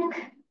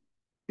plank.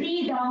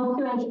 Breathe out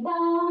to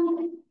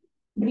Ashtanga.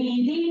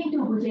 Breathe into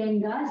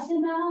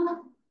Bhujangasana.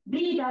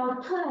 Breathe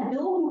out to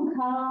Adho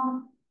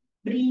Mukha.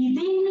 Breathe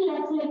in,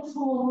 left leg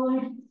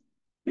forward.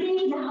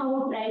 Breathe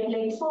out, right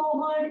leg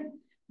forward.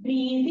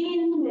 Breathe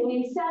in,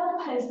 raise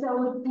up, Hasta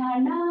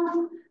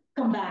Utthana.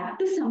 Come back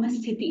to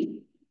Samasthiti.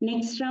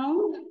 Next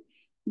round.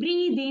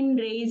 Breathe in,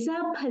 raise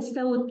up, Hasta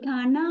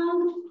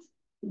Utthana.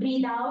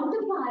 Breathe out to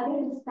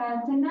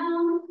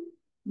Padahastasana.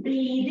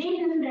 Breathe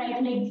in,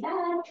 right leg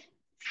back.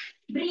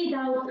 Breathe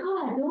out to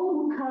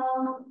Adho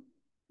Mukha.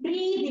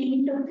 Breathe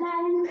into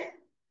plank.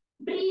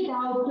 Breathe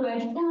out to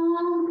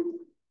Ashtanga.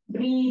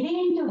 Breathe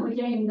into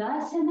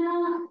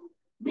Bhujangasana.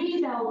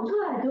 Breathe out to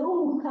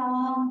Adho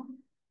Mukha.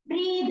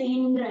 Breathe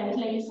in, right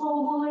leg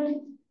forward.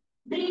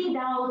 Breathe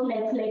out,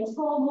 left leg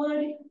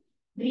forward.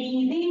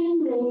 Breathe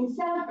in, raise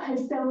up,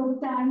 Hasta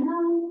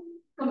Utthana.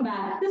 Come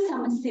back to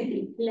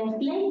Samasthiti.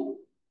 Left leg.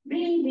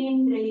 Breathe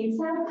in, raise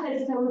up,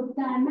 Hasta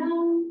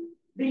Utthana.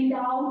 Breathe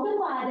out to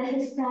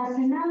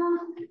Padahastasana.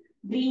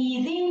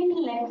 Breathe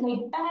in, left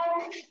leg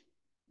back.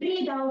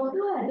 Breathe out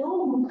to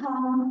Adho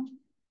Mukha.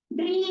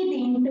 Breathe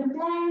into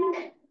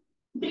plank.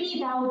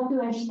 Breathe out to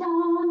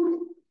Ashtanga.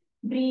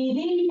 Breathe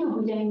into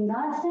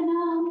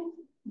Bhujangasana.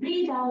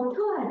 Breathe out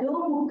to Adho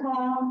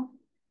Mukha.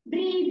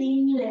 Breathe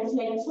in, left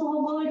leg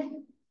forward.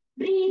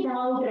 Breathe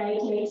out,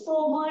 right leg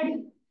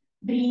forward.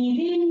 Breathe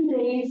in,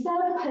 raise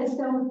up,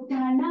 Hasta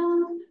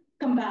Utthana.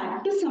 Come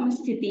back to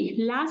Samasthiti.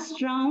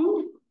 Last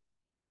round.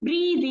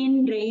 Breathe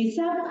in, raise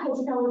up,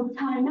 Hasta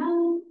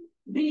Utthana.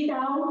 Breathe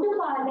out to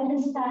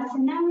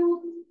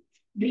Padahastasana.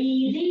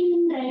 Breathe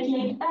in, right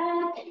leg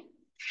back.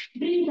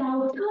 Breathe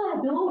out to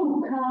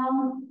Adho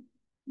Mukha.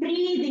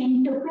 Breathe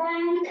into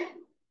plank.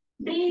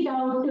 Breathe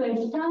out to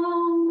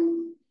Ashtanga.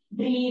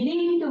 Breathe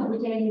into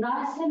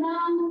Bhujangasana.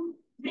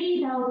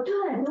 Breathe out to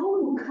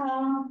Adho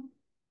Mukha.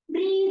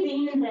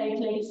 Breathe in, right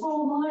leg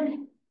forward.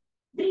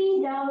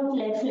 Breathe out,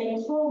 left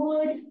leg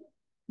forward.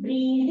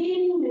 Breathe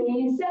in,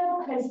 raise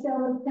up, Hasta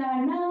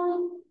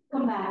Utthana.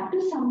 Come back to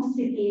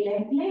Samasthiti.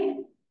 Left leg.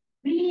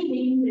 Breathe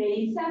in,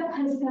 raise up,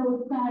 Hasta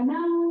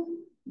Utthana.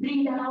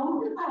 Breathe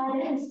out,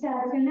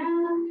 Padahastasana.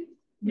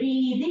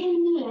 Breathe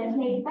in, left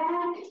leg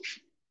back.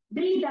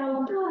 Breathe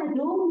out to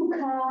Adho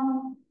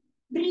Mukha.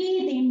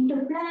 Breathe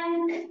into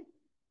plank.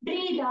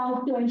 Breathe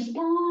out to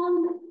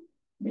Ashtanga.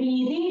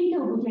 Breathe into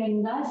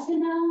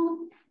Bhujangasana.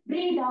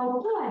 Breathe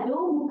out to Adho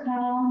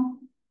Mukha.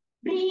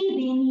 Breathe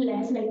in,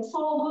 left leg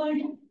forward.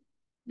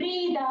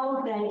 Breathe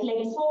out, right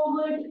leg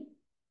forward.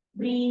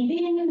 Breathe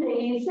in,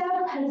 raise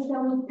up, Hasta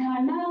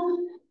Utthana.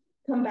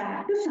 Come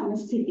back to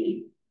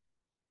Samasthiti.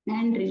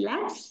 And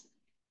relax.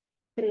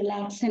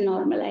 Relax and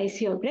normalize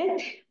your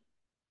breath.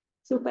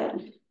 Super.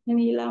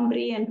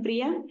 Neelambri and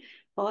Priya,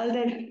 all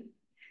the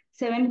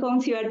 7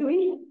 counts you are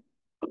doing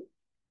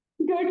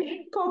Good.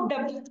 Cocked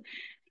up.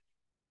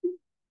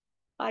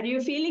 Are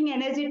you feeling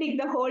energetic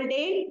the whole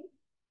day?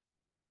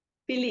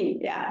 Feeling?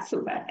 Yeah,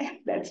 super.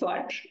 That's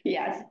what.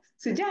 Yes.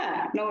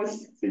 Suja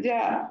knows.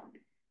 Suja,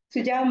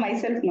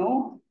 myself,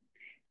 no.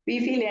 We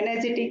feel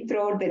energetic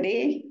throughout the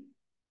day.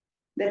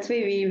 That's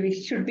why we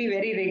should be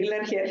very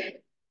regular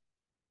here.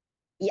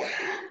 Yeah.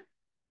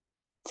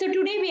 So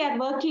today we are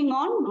working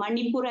on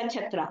Manipura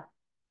Chakra.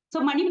 So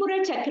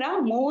Manipura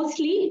Chakra,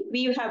 mostly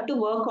we have to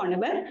work on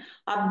our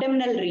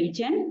abdominal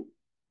region.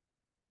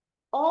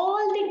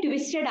 All the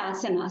twisted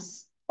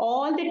asanas,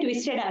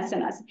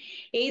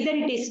 either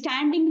it is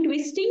standing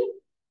twisting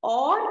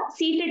or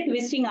seated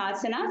twisting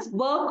asanas,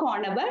 work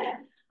on our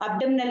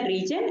abdominal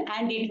region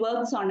and it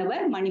works on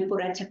our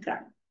Manipura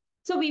Chakra.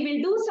 So we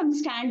will do some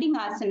standing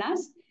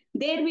asanas.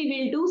 There we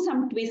will do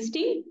some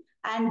twisting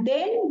and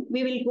then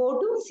we will go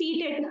to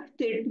seated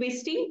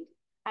twisting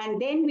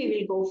and then we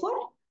will go for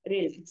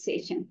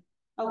relaxation.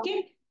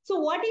 Okay. So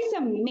what is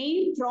the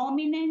main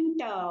prominent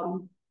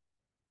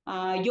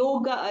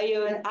yoga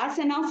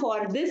asana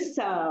for this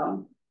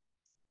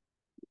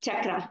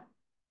chakra?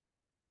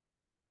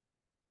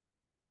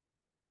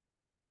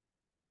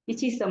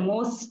 Which is the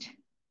most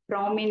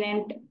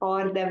prominent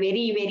or the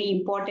very, very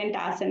important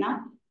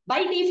asana?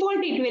 By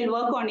default, it will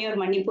work on your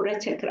Manipura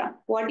Chakra.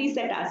 What is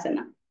that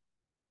asana?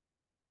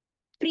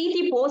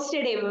 Preeti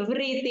posted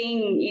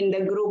everything in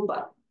the group.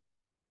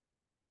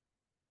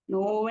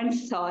 No one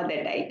saw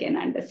that, I can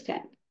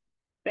understand.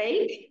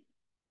 Right?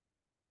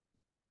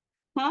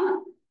 Huh?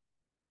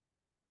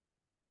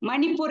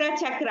 Manipura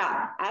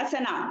Chakra,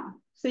 asana.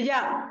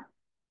 Suja.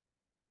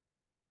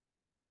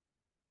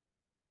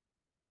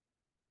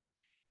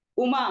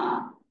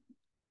 Uma.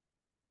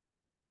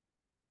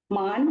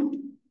 Man.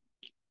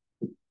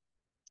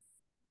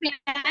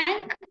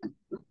 Plank.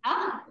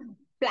 Huh?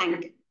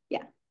 Plank.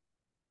 Yeah.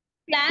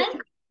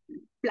 Plank.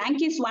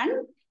 Plank is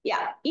one.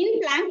 Yeah. In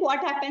plank, what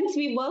happens?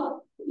 We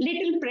work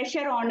little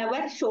pressure on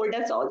our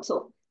shoulders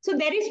also. So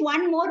there is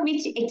one more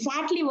which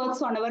exactly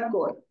works on our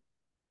core.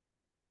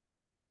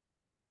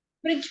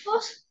 Bridge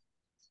pose.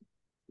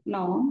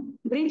 No.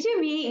 Bridge,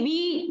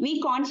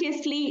 we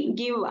consciously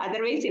give,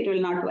 otherwise it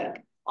will not work.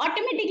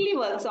 Automatically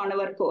works on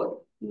our core.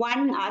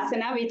 One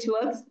asana which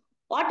works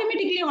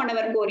automatically on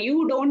our core.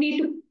 You don't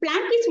need to,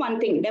 plank is one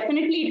thing.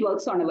 Definitely it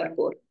works on our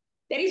core.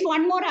 There is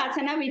one more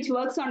asana which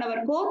works on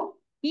our core.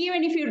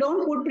 Even if you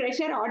don't put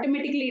pressure,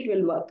 automatically it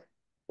will work.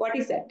 What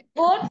is that?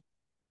 Boat.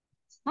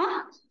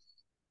 Huh?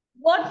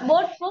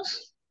 Boat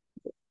pose.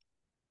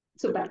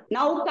 Super.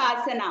 Now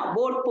Kasana,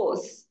 boat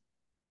pose.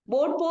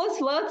 Boat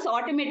pose works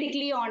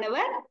automatically on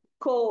our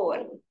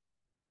core.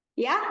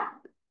 Yeah?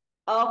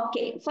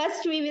 Okay.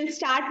 First we will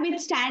start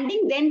with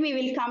standing, then we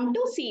will come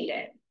to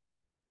seated.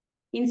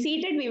 In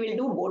seated, we will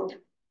do boat.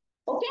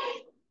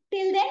 Okay?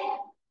 Till then,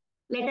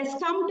 let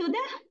us come to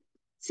the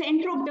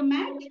center of the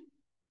mat.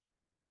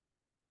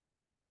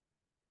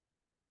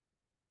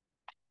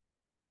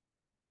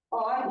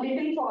 Or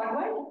little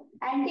forward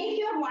and take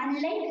your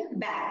one leg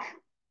back.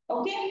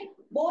 Okay?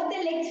 Both the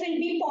legs will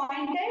be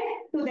pointed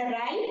to the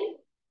right.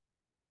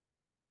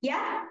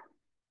 Yeah?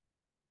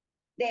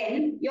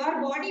 Then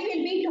your body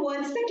will be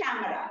towards the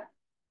camera.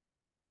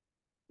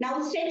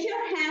 Now stretch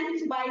your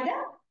hands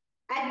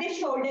at the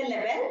shoulder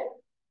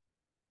level.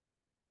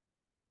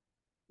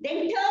 Then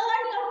turn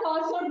your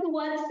torso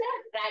towards the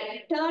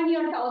right. Turn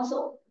your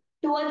torso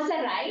towards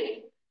the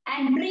right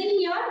and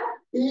bring your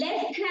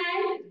left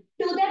hand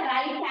to the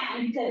right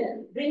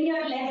ankle. Bring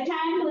your left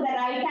hand to the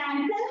right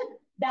ankle,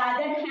 the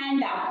other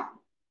hand up.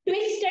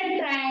 Twisted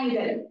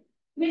triangle.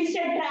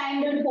 Twisted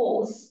triangle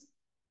pose.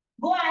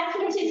 Go as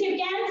much as you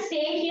can.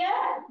 Stay here.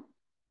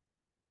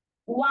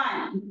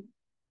 1,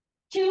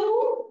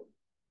 2,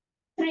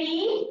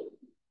 3,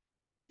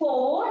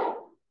 4,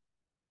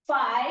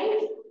 5,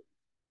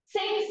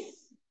 6,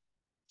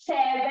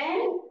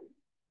 7,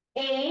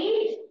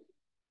 8,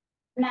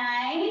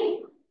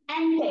 9,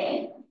 and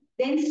 10.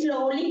 Then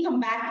slowly come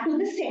back to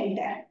the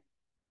center.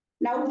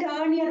 Now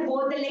turn your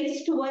both the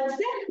legs towards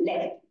the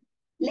left.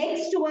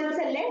 Legs towards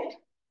the left,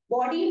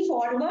 body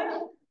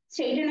forward,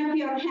 straighten up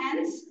your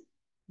hands.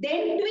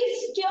 Then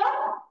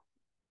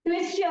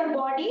twist your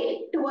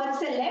body towards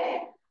the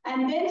left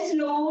and then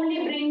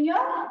slowly bring your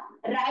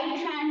right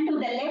hand to the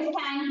left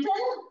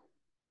ankle,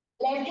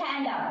 left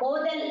hand up.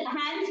 Both the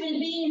hands will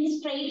be in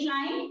straight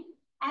line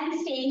and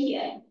stay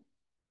here.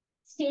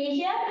 Stay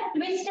here,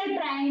 twisted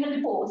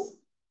triangle pose.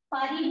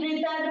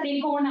 Parivrita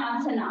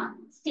Trikonasana.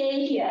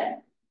 Stay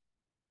here.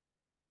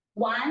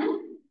 1,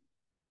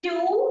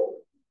 2,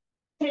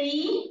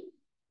 3,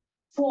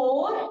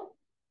 4,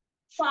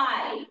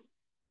 5,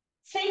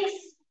 6,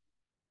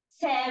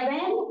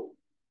 7,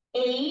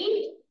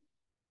 8,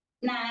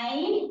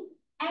 9,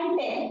 and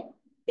 10.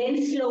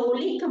 Then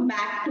slowly come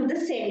back to the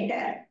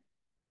center.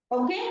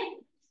 Okay?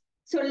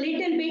 So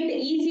little bit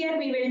easier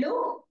we will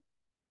do.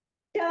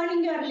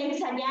 Turning your legs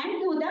again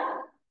to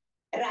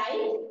the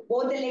right.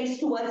 Both the legs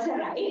towards the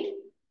right.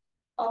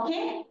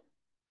 Okay?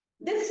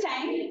 This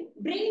time,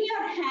 bring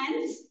your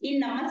hands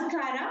in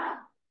Namaskara.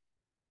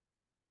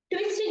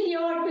 Twisting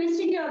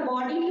your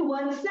body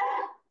towards the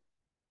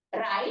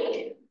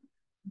right.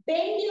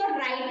 Bend your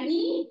right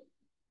knee,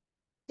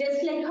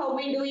 just like how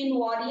we do in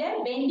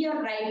warrior. Bend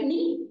your right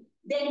knee,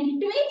 then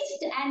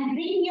twist and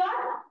bring your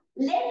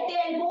left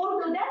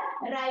elbow to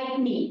the right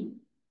knee.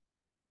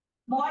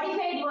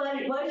 Modified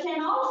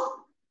version of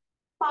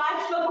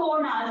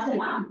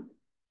Parshvakonasana.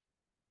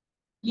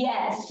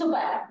 Yes,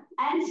 super.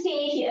 And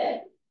stay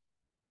here.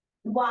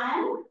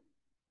 1,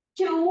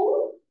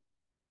 2,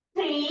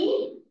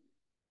 3,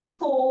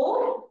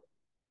 4,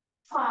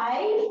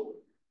 5,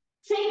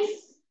 6,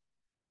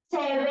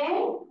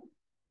 7,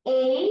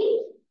 8,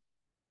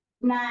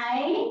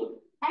 9,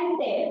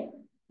 and 10.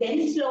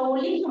 Then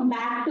slowly come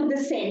back to the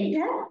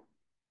center.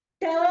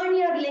 Turn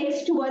your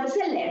legs towards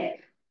the left.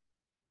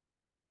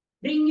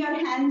 Bring your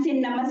hands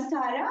in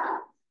Namaskara.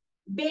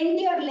 Bend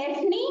your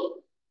left knee.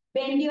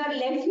 Bend your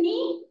left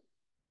knee.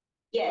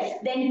 Yes,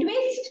 then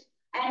twist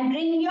and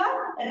bring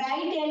your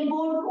right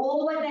elbow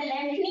over the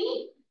left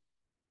knee.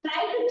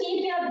 Try to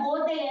keep your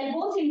both the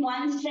elbows in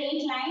one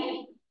straight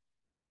line.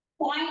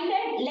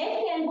 Pointed,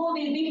 left elbow will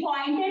be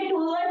pointed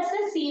towards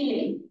the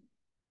ceiling.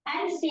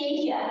 And stay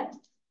here.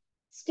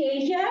 Stay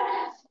here.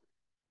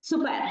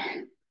 Super.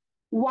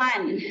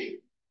 1,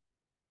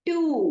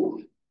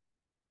 2,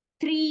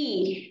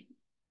 3,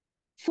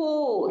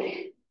 4,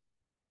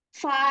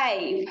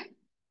 5,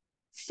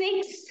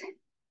 6,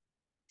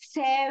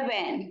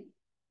 7,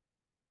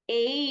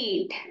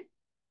 8,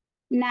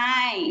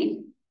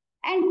 9,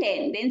 and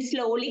 10. Then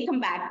slowly come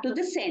back to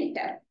the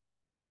center.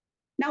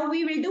 Now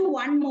we will do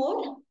one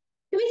more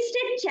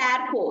twisted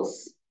chair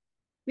pose.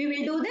 We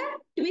will do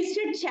the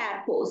twisted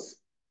chair pose.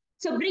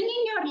 So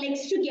bringing your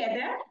legs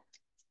together.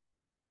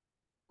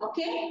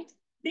 Okay.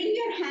 Bring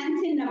your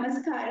hands in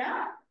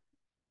Namaskara.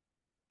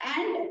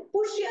 And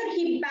push your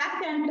hip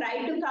back and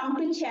try to come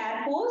to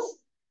chair pose.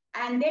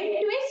 And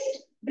then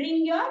twist.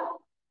 Bring your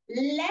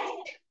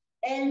left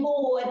elbow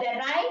over the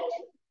right.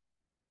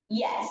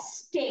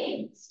 Yes,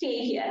 stay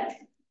here.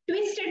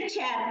 Twisted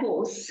chair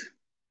pose.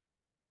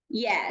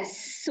 Yes,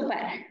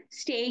 super.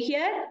 Stay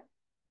here.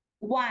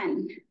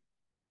 1,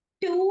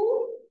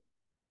 2,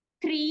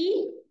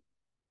 3,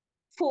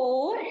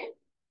 4,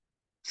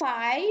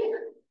 5,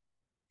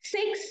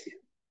 6,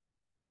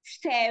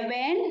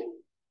 7,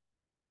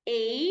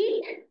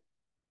 8,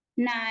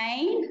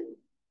 9,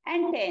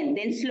 and 10.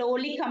 Then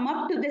slowly come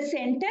up to the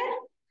center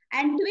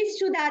and twist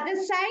to the other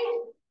side.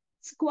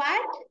 Squat.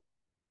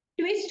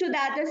 Twist to the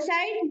other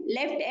side.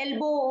 Left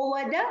elbow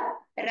over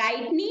the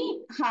right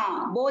knee.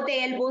 Both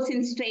the elbows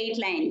in straight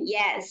line.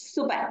 Yes,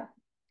 super.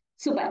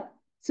 Super.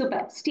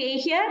 Super. Stay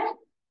here.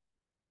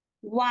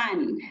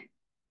 1,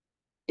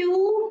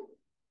 2,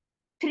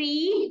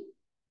 3,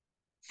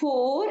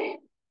 4,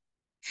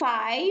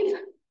 5,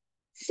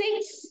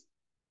 6,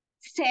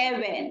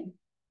 7,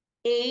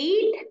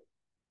 8,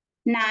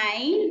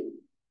 9,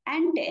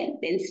 and 10.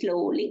 Then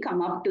slowly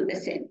come up to the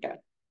center.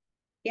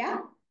 Yeah?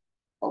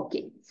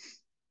 Okay.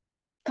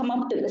 Come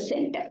up to the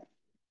center.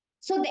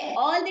 So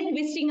all the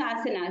twisting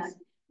asanas,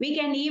 we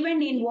can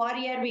even in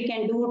warrior, we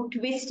can do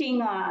twisting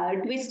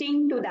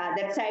to the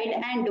other side,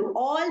 and do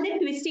all the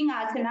twisting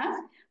asanas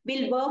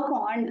will work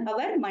on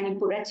our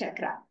Manipura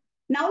Chakra.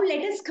 Now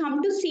let us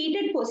come to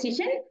seated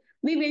position.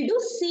 We will do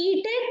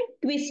seated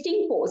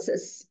twisting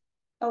poses.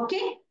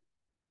 Okay?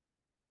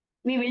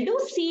 We will do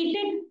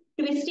seated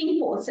twisting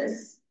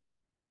poses.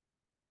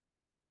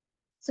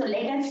 So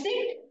let us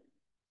sit,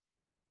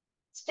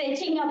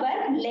 stretching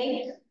our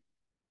leg.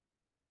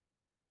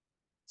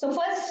 So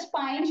first,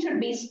 spine should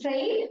be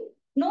straight.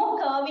 No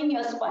curving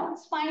your spine.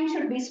 Spine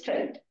should be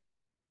straight.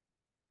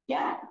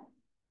 Yeah?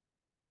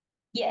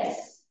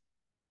 Yes.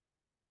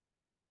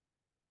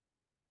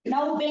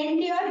 Now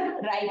bend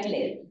your right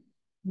leg.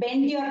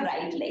 Bend your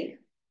right leg.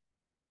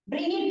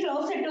 Bring it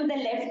closer to the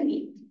left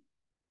knee.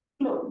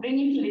 Bring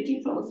it a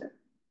little closer.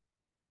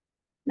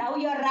 Now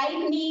your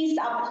right knee is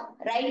up.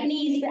 Right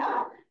knee is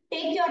up.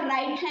 Take your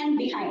right hand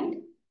behind.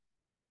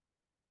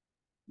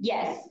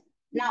 Yes.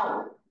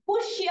 Now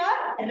push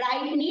your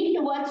right knee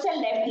towards the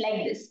left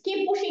like this.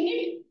 Keep pushing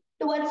it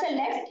towards the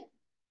left.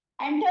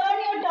 And turn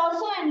your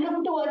torso and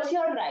look towards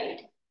your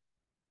right.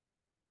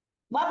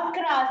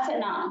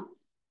 Vakrasana.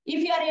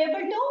 If you are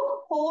able to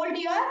hold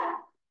your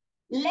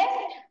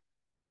left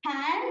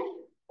hand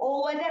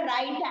over the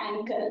right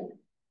ankle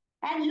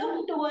and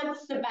look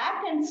towards the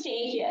back and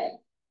stay here.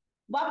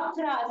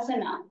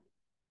 Vakrasana.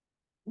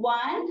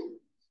 1,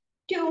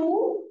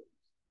 2,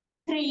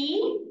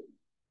 3,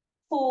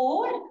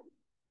 4,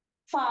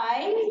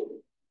 5,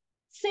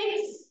 6,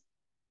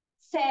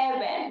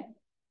 7,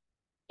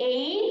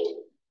 8,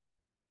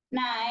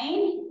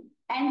 9,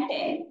 and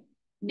 10.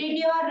 Did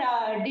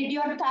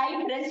your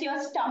thigh press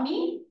your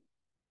tummy?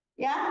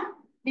 Yeah?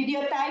 Did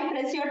your thigh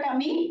press your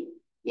tummy?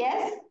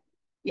 Yes?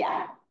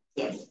 Yeah.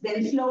 Yes.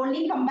 Then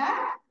slowly come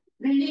back.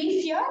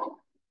 Release your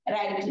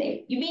right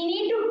leg. We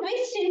need to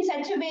twist in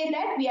such a way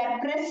that we are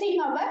pressing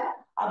our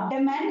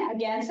abdomen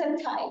against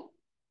the thigh.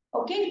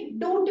 Okay?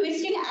 Do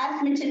twisting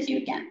as much as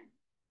you can.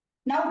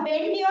 Now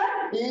bend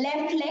your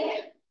left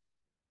leg.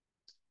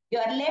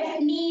 Your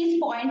left knee is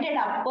pointed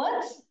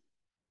upwards.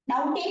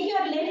 Now take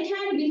your left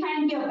hand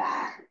behind your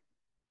back.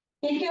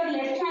 Take your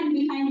left hand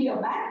behind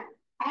your back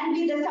and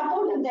with the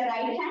support of the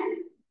right hand,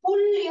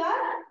 pull your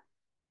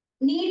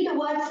knee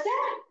towards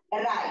the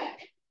right.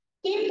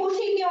 Keep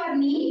pushing your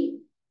knee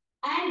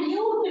and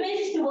you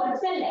twist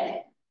towards the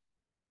left.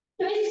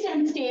 Twist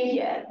and stay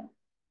here.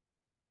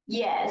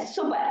 Yes,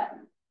 super.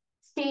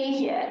 Stay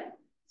here.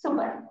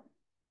 Super.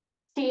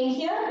 Stay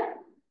here.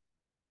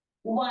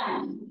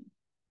 1,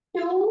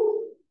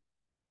 2,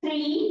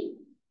 3,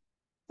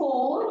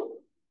 4,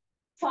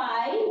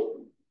 5,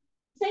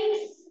 6,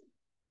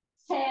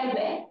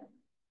 7,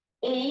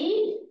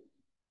 8,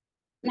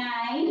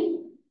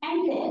 9,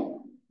 and 10.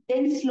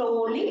 Then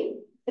slowly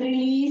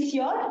release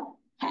your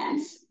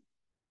hands.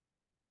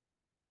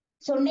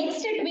 So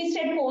next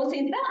twisted pose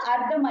is the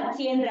Ardha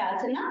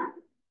Matsyendrasana,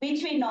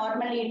 which we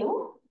normally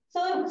do.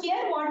 So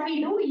here what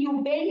we do,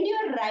 you bend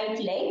your right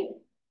leg,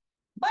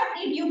 but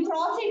if you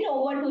cross it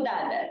over to the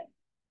other,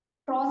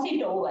 cross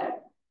it over.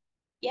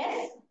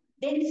 Yes.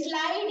 Then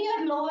slide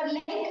your lower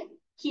leg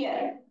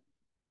here.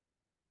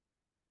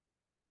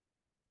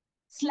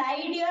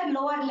 Slide your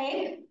lower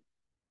leg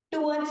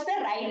towards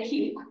the right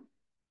hip.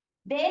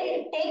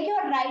 Then take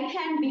your right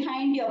hand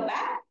behind your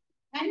back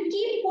and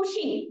keep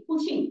pushing,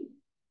 pushing.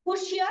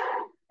 Push your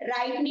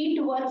right knee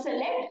towards the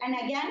left and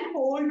again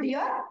hold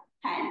your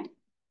hand.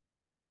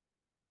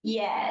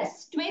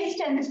 Yes, twist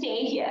and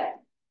stay here.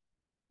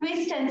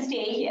 Twist and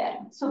stay here.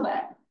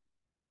 Super.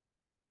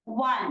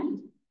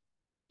 1,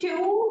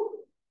 2,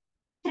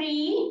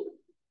 3.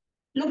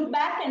 Look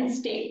back and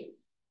stay.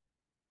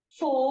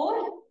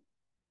 4,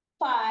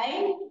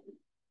 5,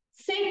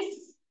 6,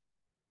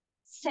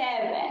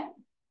 7,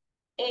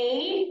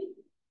 8,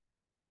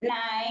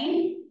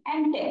 9,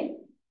 and 10.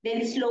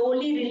 Then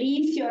slowly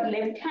release your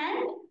left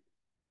hand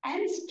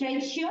and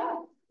stretch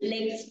your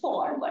legs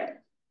forward.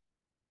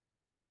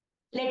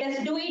 Let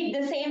us do it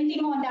the same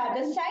thing on the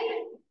other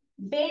side.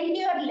 Bend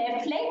your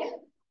left leg.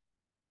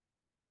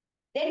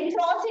 Then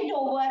cross it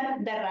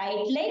over the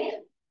right leg.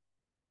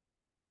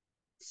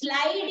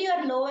 Slide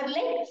your lower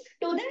leg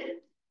to the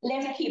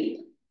left hip.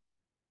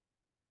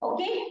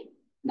 Okay.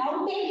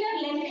 Now take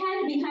your left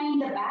hand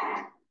behind the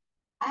back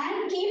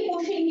and keep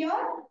pushing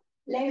your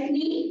left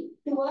knee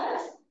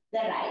towards the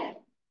right.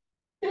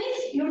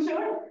 Twist, you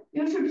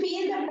should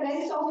feel the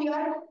press of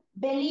your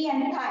belly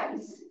and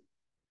thighs.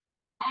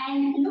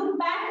 And look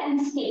back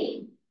and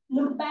stay.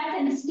 Look back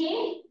and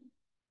stay.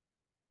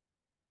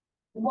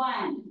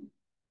 1,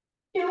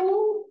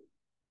 2,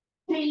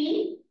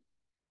 3,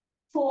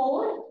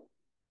 4,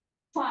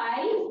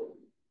 5,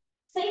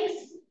 6,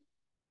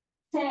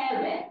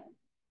 7,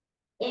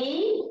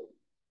 8,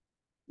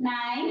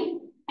 9,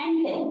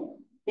 and 10.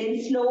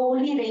 Then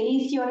slowly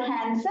raise your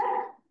hands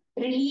up,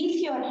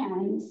 release your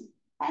hands,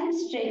 and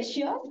stretch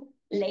your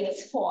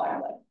legs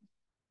forward.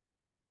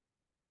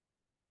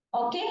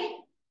 Okay?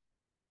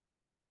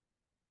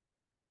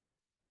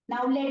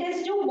 Now let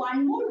us do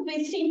one more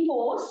twisting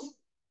pose.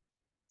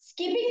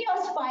 Keeping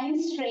your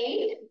spine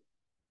straight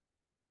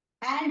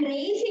and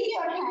raising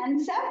your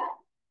hands up.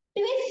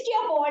 Twist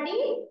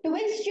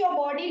your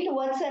body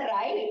towards the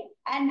right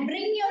and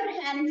bring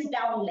your hands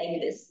down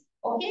like this.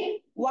 Okay?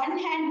 One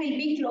hand will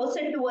be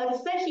closer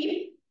towards the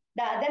hip.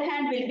 The other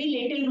hand will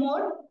be little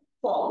more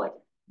forward.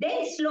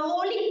 Then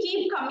slowly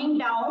keep coming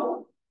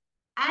down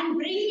and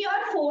bring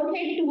your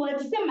forehead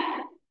towards the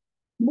mat.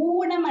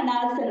 Muna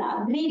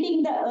Manasana,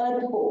 breathing the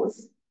earth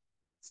pose.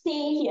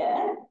 Stay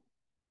here.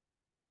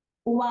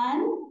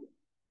 1,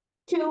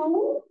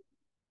 2,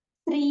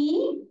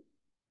 3,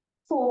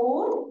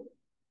 4,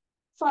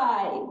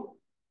 5,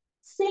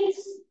 6,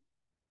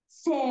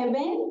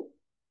 7,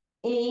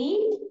 8,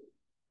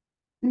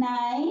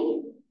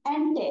 9,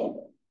 and 10.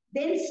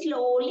 Then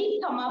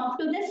slowly come up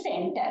to the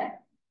center.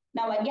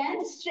 Now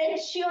again,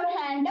 stretch your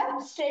hand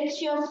up,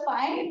 stretch your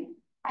spine,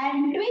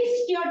 and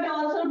twist your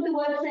torso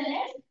towards the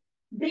left.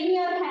 Bring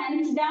your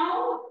hands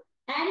down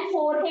and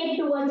forehead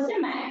towards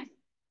the mat.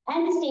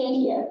 And stay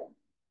here.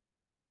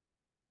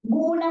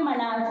 Guna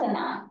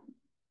Manasana.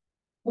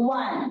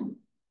 1,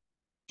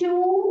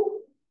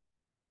 2,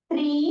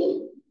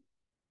 3,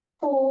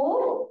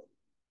 4,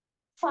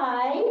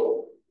 5,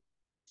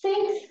 6,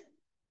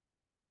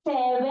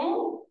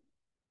 7,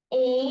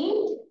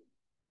 8,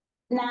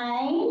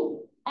 9,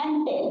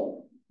 and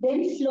 10.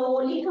 Then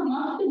slowly come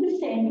up to the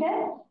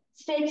center,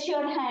 stretch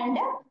your hand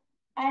up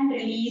and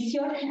release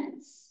your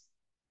hands.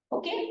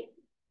 Okay?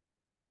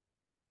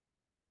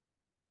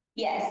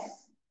 Yes.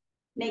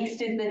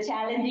 Next is the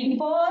challenging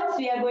pose.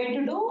 We are going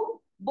to do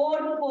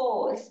boat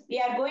pose. We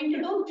are going to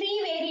do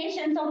 3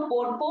 variations of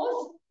boat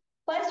pose.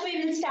 First,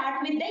 we will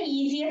start with the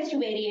easiest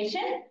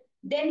variation.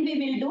 Then we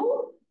will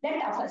do the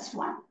toughest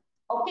one.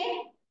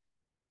 Okay?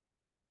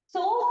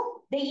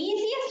 So, the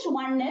easiest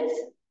one is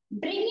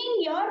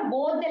bringing your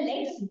both the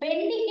legs,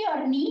 bending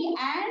your knee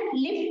and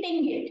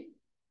lifting it.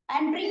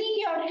 And bringing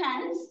your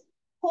hands,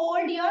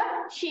 hold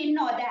your shin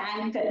or the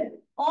ankle.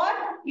 Or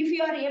if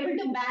you are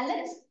able to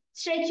balance,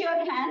 stretch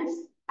your hands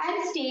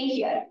and stay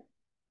here.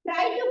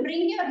 Try to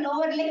bring your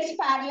lower legs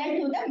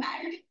parallel to the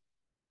mat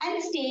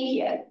and stay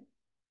here.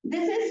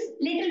 This is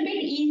little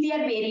bit easier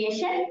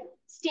variation.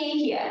 Stay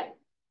here.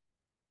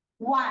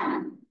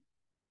 1,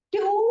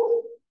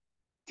 2,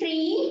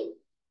 3.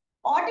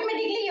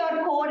 Automatically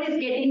your core is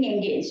getting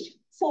engaged.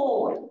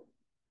 4,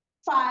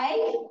 5,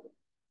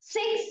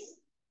 6,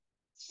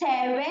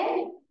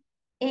 7,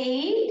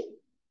 8,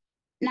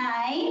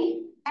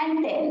 9,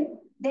 and 10.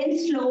 Then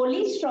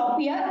slowly drop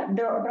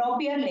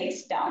your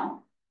legs down.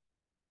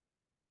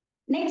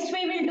 Next,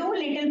 we will do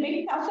little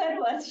bit tougher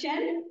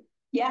version.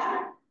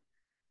 Yeah.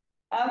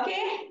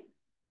 Okay.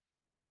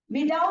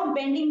 Without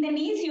bending the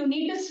knees, you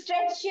need to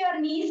stretch your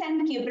knees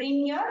and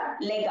bring your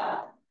leg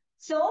up.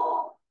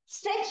 So,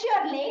 stretch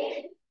your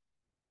leg.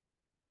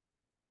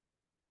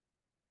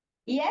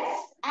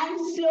 Yes. And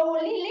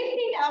slowly lift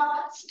it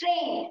up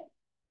straight.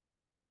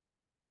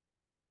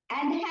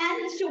 And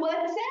hands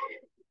towards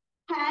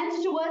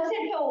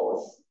the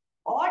toes.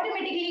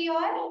 Automatically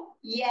your,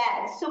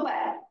 yes,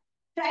 super.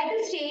 Try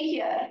to stay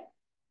here.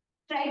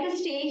 Try to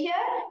stay here.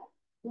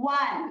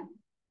 1,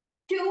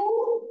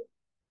 2,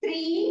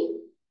 3,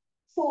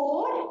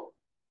 4,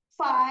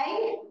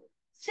 5,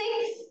 6,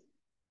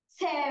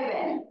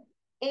 7,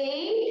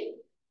 8,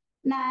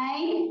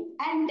 9,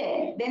 and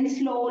 10. Then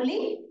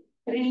slowly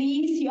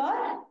release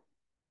your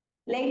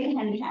leg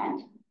and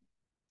hand.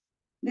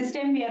 This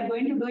time we are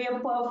going to do a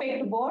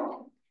perfect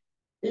boat.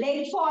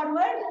 Leg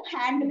forward,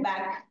 hand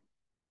back.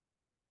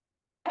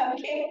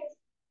 Okay.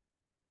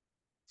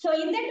 So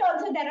in that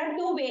also there are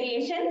two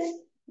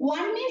variations.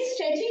 One is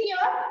stretching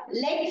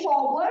your leg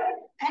forward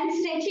and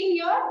stretching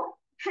your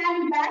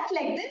hand back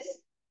like this,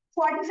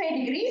 45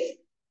 degrees.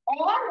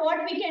 Or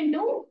what we can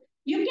do,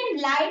 you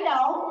can lie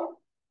down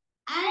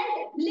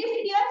and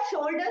lift your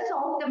shoulders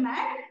off the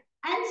mat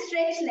and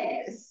stretch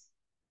like this,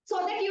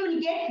 so that you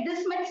will get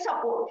this much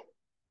support.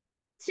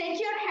 Stretch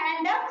your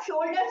hand up,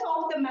 shoulders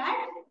off the mat,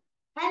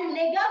 and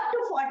leg up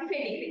to 45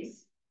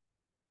 degrees.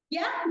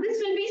 Yeah, this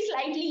will be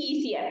slightly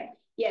easier.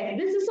 Yes,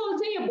 this is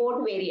also a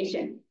boat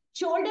variation.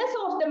 Shoulders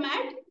off the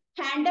mat,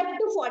 hand up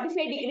to 45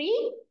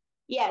 degree.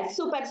 Yes,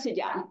 super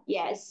Sujan.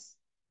 Yes.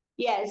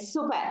 Yes,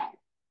 super.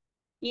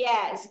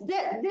 Yes,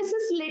 this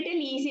is little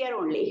easier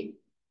only.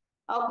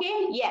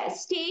 Okay,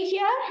 yes, stay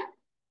here.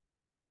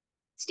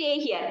 Stay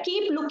here.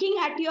 Keep looking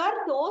at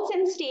your toes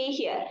and stay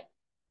here.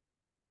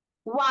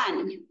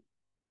 1.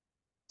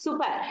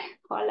 Super.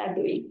 All are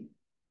doing.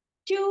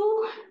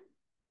 2,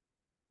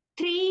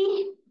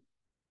 3,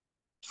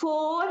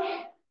 4.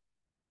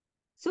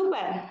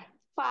 Super.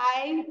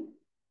 5,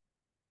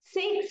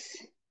 6,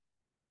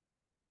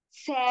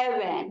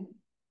 7,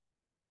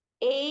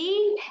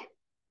 8,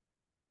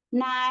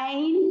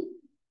 9,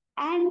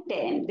 and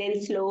 10.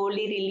 Then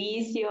slowly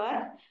release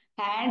your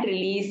hand,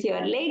 release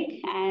your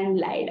leg, and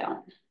lie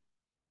down.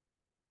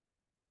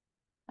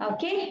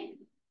 Okay.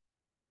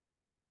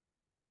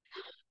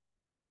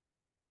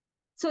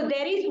 So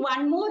there is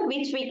one more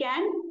which we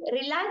can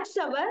relax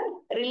our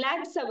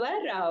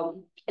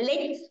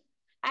legs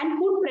and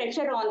put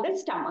pressure on the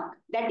stomach.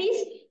 That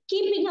is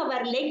keeping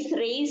our legs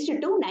raised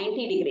to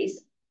 90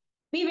 degrees.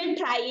 We will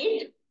try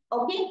it.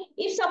 Okay.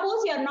 If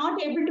suppose you are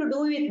not able to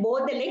do with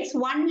both the legs,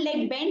 one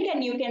leg bent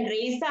and you can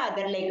raise the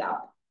other leg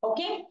up.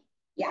 Okay.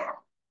 Yeah.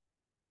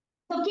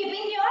 So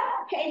keeping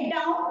your head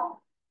down,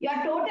 your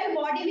total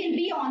body will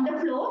be on the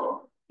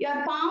floor.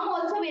 Your palm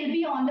also will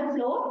be on the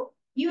floor.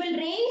 You will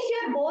raise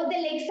your both the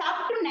legs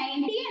up to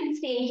 90 and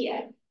stay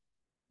here.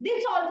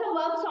 This also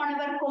works on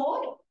our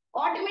core.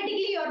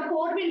 Automatically your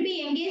core will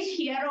be engaged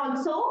here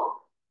also.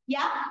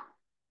 Yeah.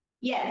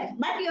 Yes.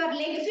 But your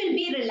legs will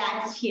be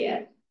relaxed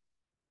here.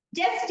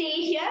 Just stay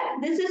here.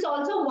 This is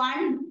also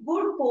one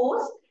good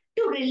pose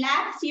to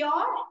relax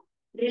your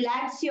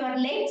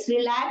legs,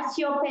 relax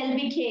your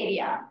pelvic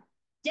area.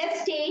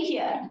 Just stay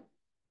here.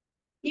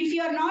 If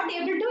you are not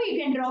able to, you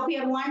can drop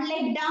your one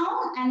leg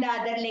down and the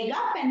other leg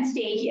up and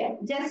stay here.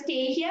 Just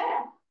stay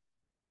here.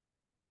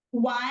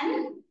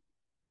 1,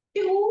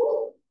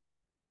 2,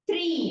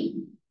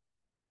 3,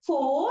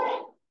 4,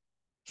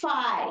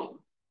 5,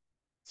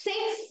 6,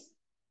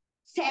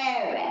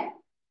 7,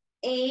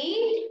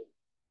 8,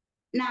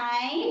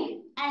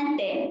 9, and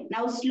 10.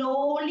 Now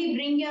slowly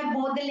bring your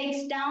both the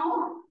legs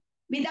down.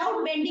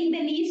 Without bending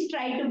the knees,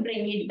 try to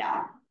bring it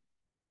down.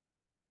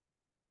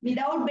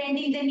 Without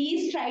bending the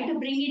knees, try to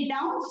bring it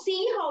down.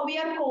 See how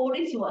your core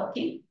is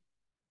working.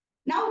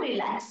 Now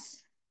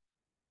relax.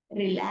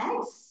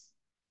 Relax.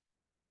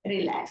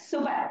 Relax.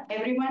 Super.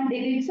 Everyone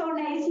did it so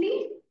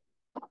nicely.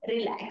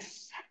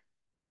 Relax.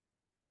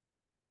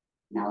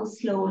 Now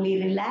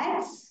slowly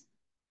relax.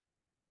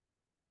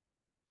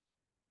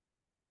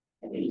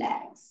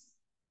 Relax.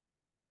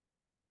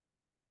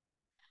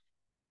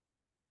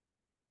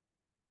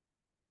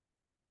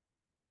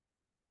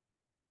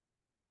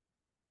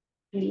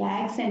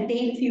 Relax and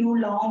take few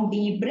long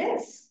deep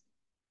breaths.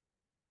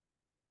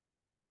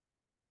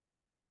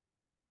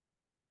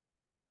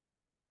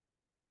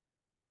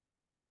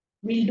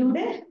 We'll do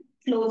the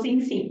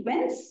closing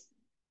sequence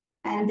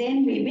and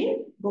then we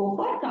will go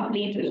for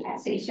complete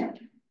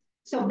relaxation.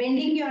 So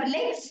bending your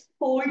legs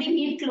holding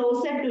it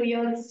closer to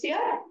your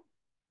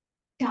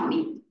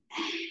tummy.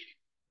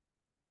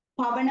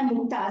 Pavana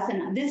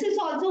Muktasana. This is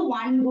also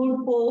one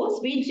good pose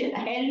which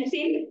helps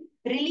in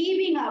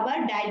relieving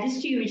our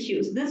digestive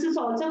issues. This is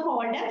also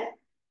called as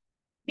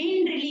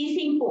wind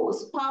releasing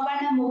pose,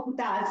 Pavana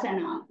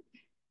Muktasana.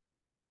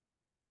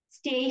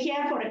 Stay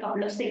here for a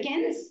couple of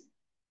seconds.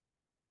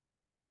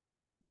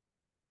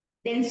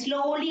 Then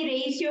slowly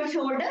raise your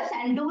shoulders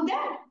and do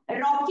the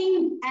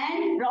rocking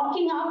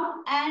up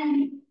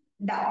and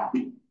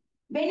down.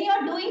 When you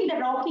are doing the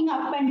rocking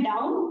up and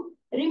down,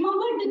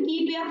 remember to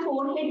keep your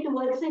forehead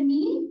towards the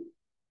knee.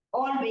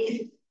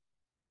 Always.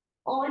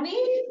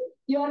 Always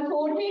your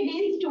forehead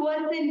is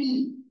towards the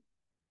knee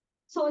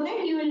so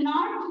that you will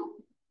not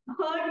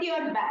hurt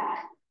your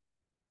back.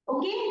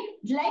 Okay?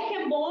 Like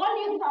a ball,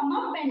 you come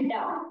up and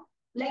down.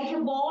 Like a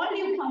ball,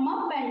 you come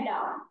up and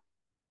down.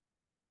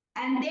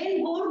 And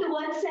then go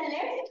towards the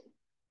left.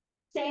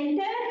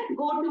 Center,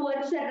 go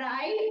towards the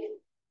right.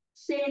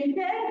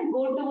 Center,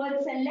 go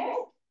towards the left.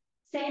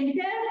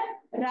 Center,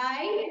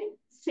 right,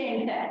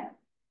 center.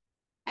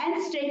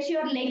 And stretch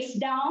your legs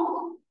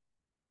down.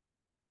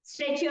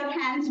 Stretch your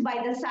hands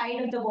by the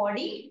side of the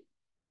body.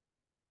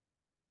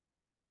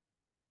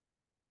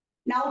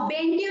 Now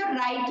bend your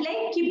right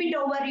leg, keep it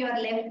over your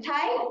left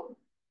thigh.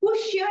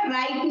 Push your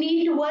right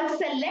knee towards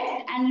the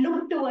left and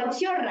look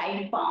towards your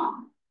right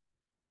palm.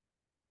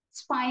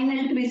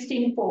 Spinal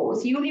twisting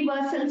pose,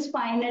 universal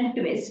spinal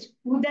twist,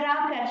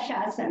 Udara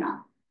Karshasana.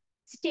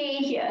 Stay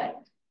here.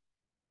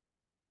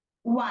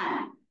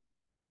 1,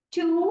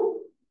 2,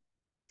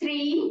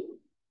 3,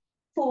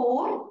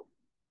 4,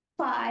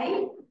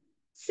 5,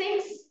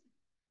 6,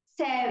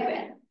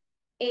 7,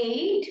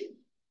 8,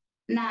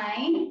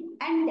 9,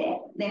 and 10.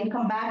 Then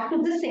come back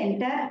to the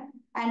center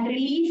and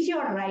release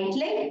your right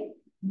leg.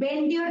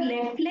 Bend your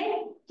left leg.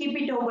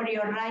 Keep it over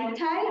your right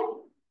thigh.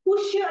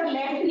 Push your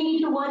left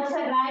knee towards the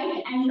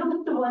right and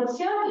look towards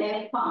your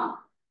left palm.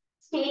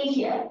 Stay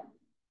here.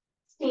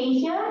 Stay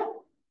here.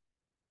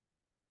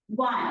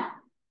 1,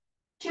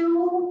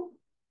 2,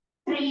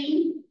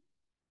 3,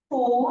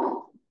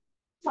 4,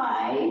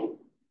 5,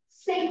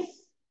 6,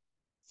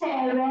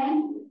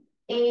 7,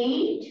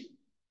 8,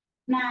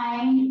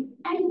 9,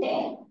 and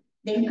 10.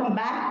 Then come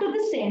back to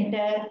the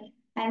center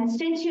and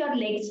stretch your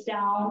legs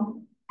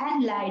down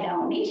and lie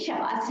down in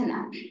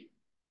Shavasana.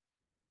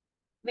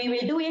 We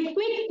will do a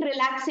quick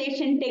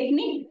relaxation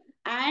technique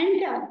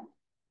and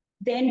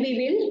then we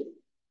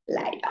will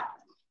lie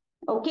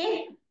down.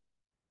 Okay?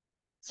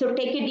 So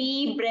take a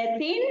deep breath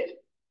in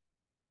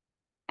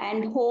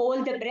and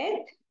hold the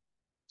breath.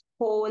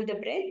 Hold the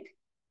breath.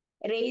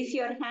 Raise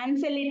your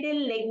hands a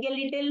little, leg a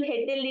little,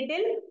 head a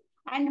little,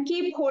 and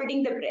keep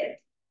holding the breath.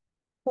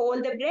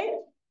 Hold the breath.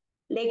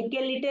 Leg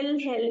a little,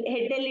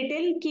 head a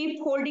little,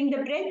 keep holding the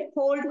breath.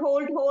 Hold,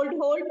 hold, hold,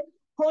 hold.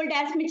 Hold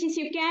as much as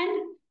you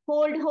can.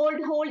 Hold, hold,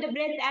 hold the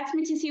breath as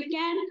much as you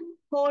can.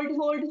 Hold,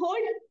 hold,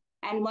 hold.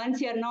 And once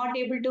you are not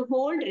able to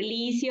hold,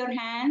 release your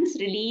hands,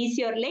 release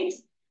your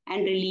legs,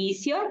 and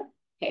release your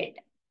head.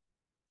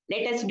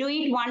 Let us do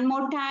it one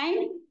more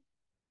time.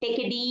 Take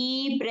a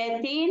deep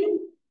breath in.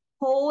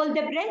 Hold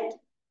the breath.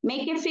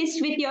 Make a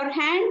fist with your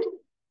hand.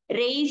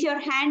 Raise your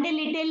hand a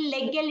little,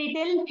 leg a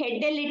little,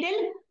 head a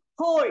little.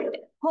 Hold.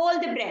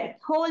 Hold the breath.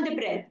 Hold the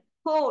breath.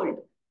 Hold.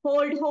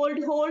 Hold,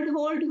 hold, hold,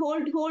 hold,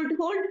 hold, hold,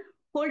 hold.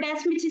 Hold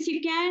as much as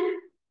you can.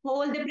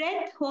 Hold the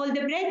breath. Hold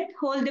the breath.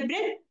 Hold the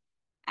breath.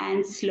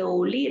 And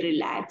slowly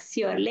relax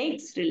your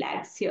legs.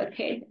 Relax your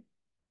head.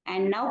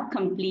 And now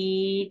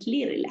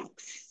completely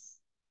relax.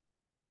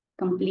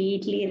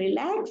 Completely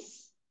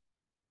relax.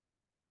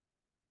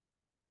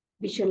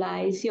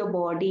 Visualize your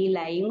body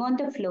lying on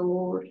the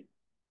floor.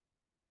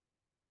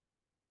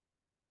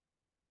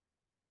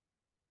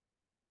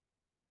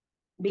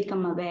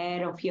 Become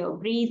aware of your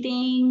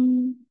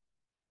breathing.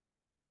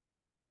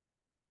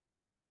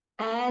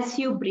 As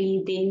you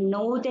breathe in,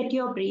 know that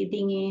you're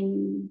breathing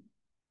in.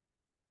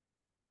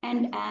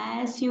 And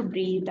as you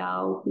breathe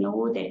out,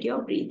 know that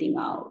you're breathing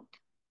out.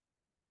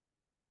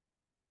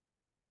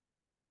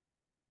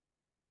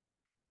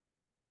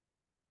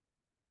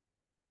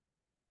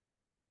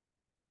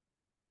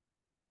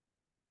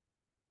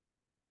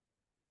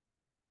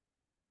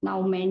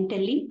 Now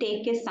mentally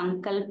take a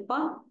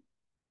sankalpa.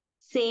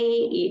 Say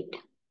it.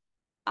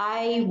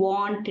 I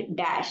want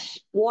dash.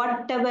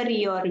 Whatever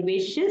your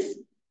wishes,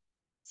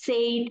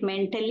 say it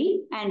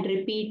mentally and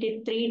repeat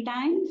it 3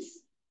 times.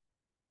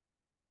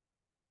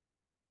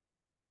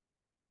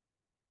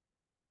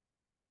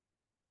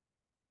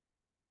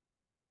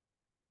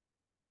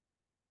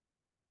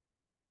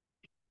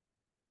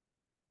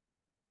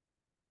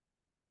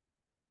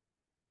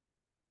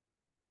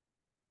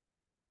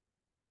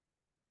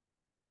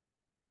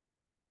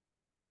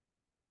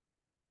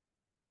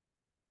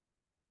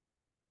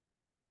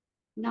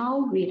 Now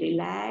we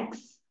relax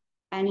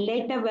and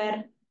let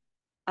our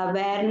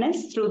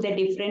awareness through the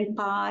different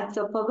parts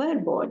of our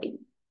body.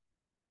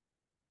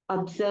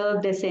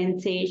 Observe the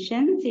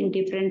sensations in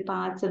different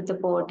parts of the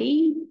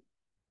body.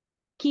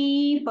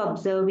 Keep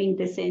observing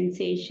the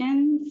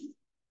sensations.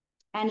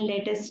 And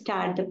let us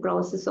start the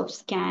process of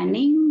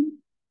scanning.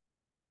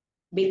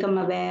 Become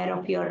aware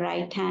of your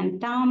right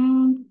hand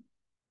thumb,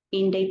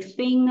 index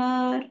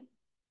finger,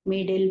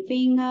 middle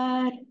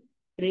finger,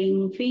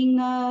 ring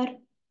finger,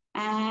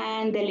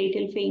 and the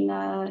little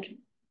finger.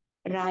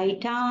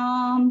 Right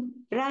arm,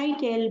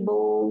 right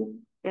elbow,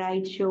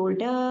 right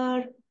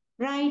shoulder,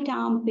 right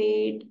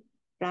armpit,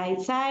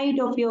 right side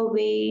of your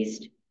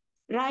waist,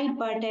 right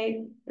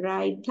buttock,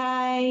 right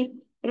thigh,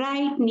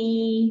 right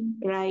knee,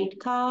 right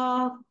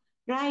calf,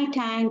 right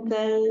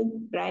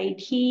ankle, right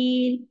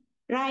heel,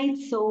 right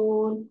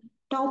sole,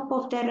 top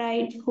of the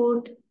right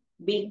foot,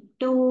 big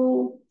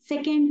toe,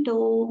 second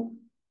toe,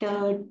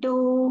 third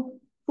toe,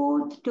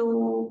 fourth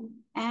toe,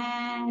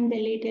 and the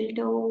little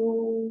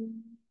toe.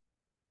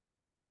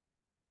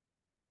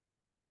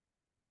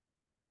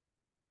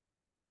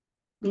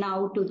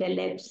 Now to the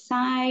left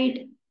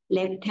side,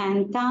 left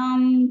hand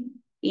thumb,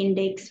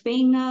 index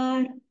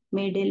finger,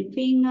 middle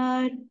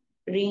finger,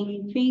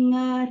 ring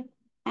finger,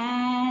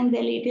 and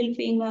the little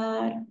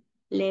finger.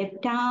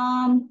 Left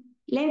arm,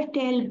 left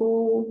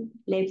elbow,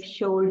 left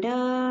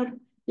shoulder,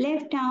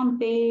 left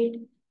armpit,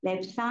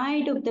 left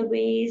side of the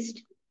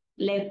waist,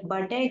 left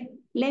buttock,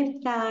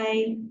 left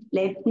thigh,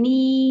 left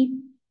knee,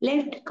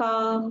 left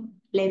calf,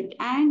 left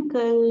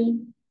ankle,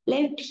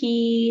 left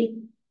heel,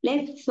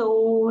 left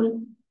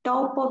sole,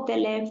 top of the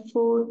left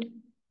foot,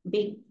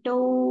 big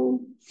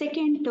toe,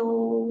 second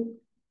toe,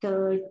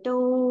 third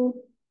toe,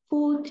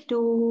 fourth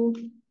toe,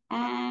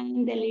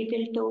 and the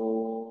little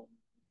toe.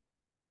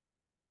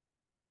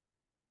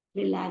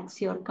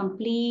 Relax your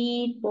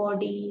complete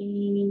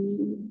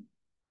body.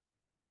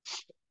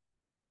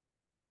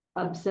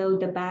 Observe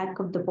the back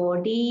of the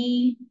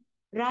body,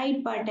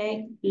 right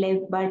buttock,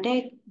 left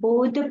buttock,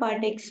 both the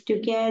buttocks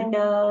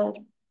together,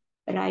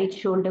 right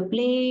shoulder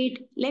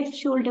blade, left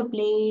shoulder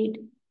blade,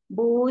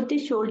 both the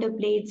shoulder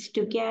blades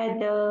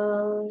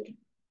together,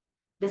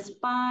 the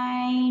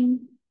spine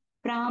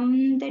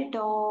from the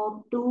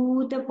top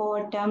to the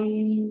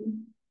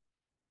bottom,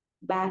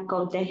 back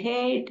of the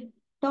head,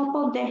 top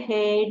of the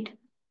head,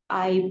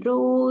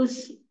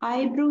 eyebrows,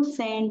 eyebrow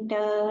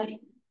center,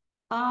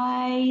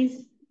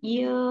 eyes,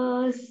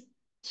 ears,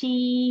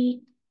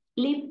 cheek,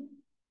 lip,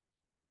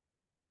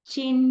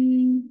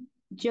 chin,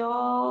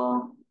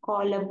 jaw,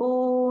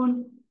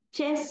 collarbone,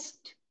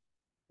 chest,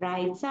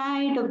 right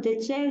side of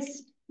the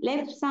chest,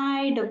 left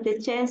side of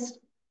the chest,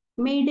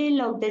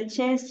 middle of the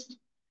chest,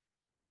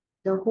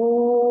 the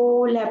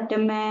whole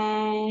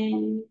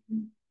abdomen,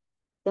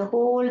 the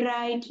whole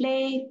right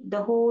leg,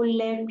 the whole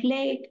left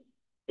leg.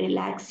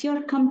 Relax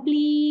your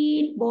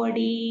complete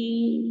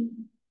body.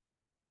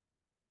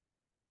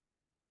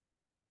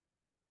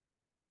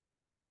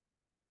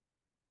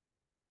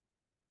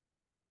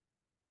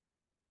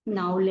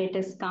 Now let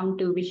us come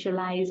to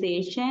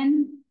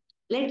visualization.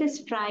 Let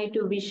us try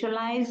to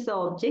visualize the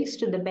objects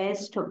to the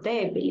best of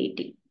their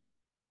ability.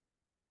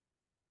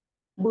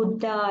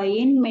 Buddha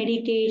in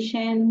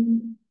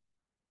meditation,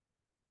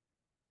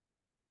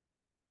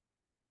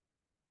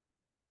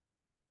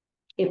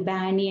 a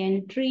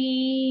banyan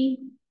tree,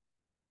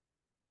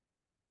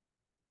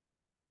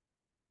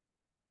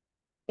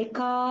 a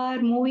car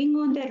moving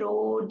on the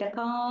road. The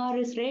car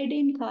is red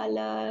in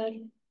color.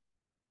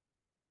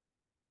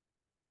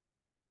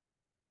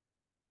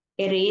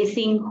 A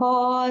racing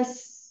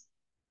horse,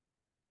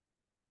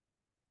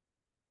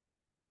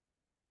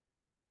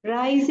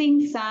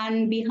 rising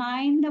sun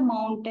behind the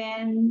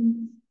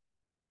mountains,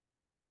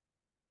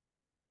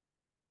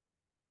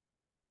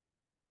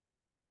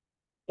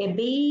 a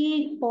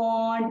big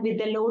pond with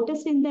the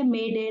lotus in the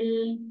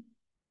middle,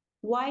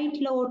 white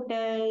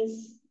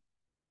lotus,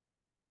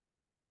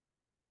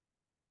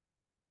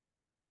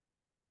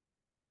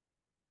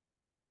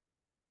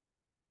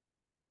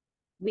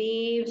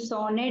 waves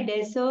on a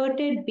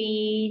deserted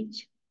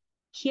beach.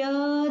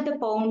 Hear the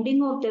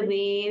pounding of the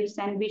waves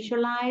and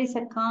visualize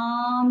a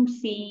calm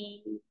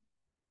sea,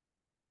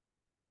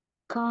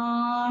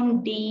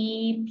 calm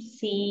deep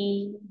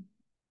sea.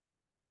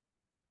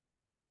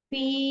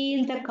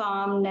 Feel the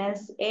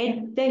calmness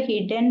at the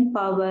hidden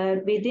power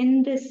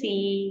within the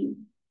sea.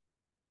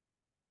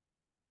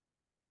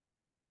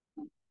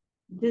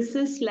 This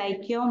is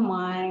like your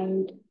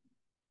mind,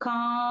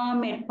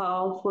 calm and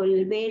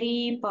powerful,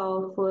 very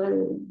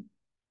powerful.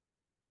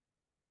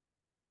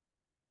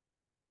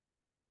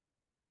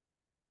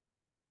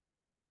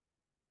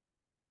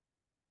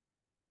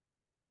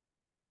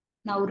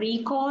 Now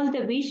recall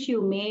the wish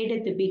you made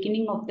at the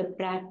beginning of the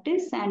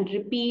practice and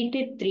repeat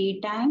it 3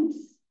 times.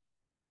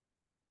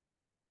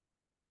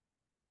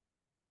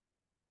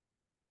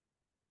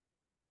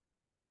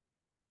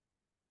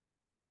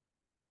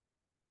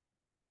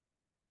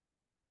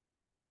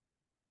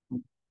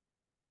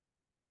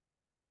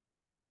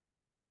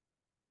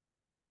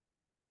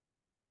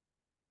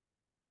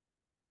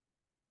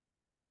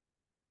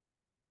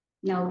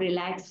 Now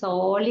relax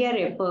all your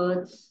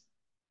efforts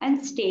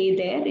and stay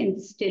there in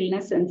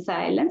stillness and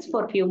silence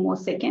for a few more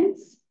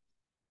seconds.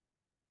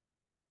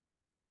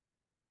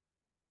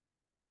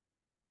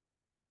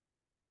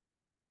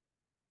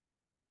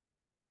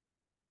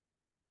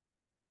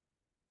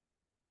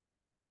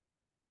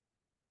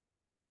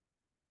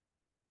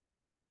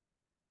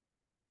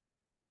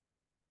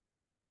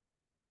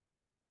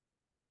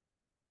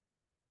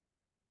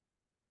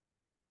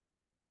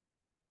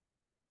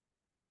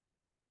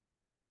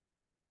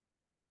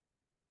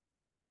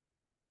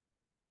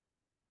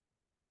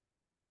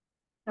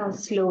 Now,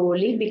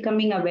 slowly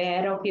becoming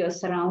aware of your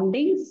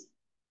surroundings,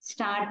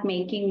 start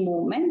making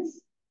movements.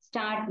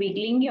 Start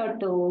wiggling your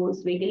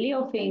toes, wiggle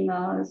your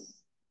fingers.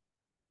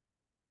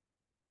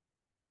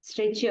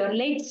 Stretch your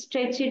legs,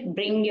 stretch it,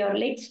 bring your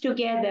legs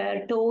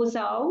together, toes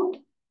out.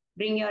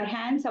 Bring your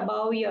hands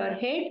above your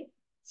head.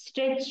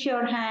 Stretch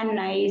your hand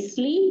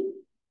nicely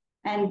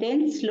and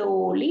then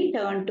slowly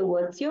turn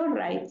towards your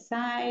right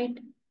side.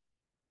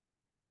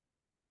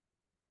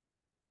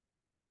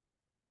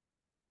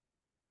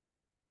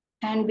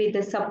 And with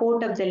the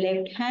support of the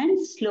left hand,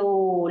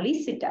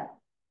 slowly sit up.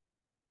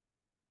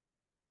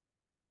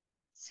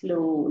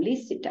 Slowly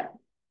sit up.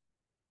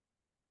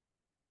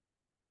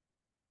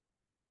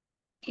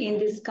 In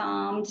this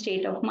calm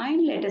state of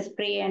mind, let us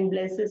pray and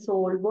bless this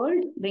whole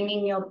world,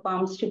 bringing your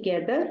palms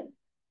together.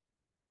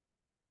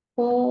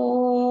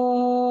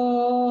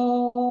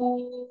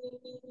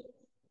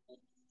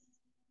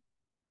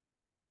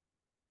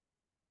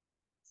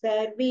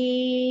 सर्वे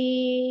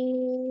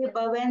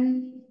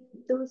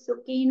भवन्तु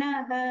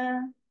सुखिनः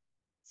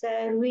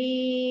सर्वे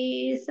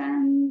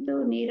सन्तु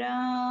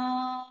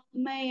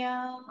निरामया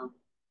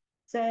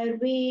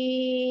सर्वे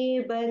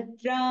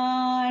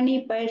भद्राणि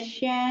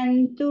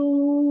पश्यन्तु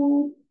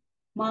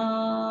मा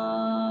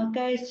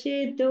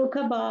कश्चित्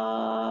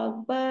दुःखभाग्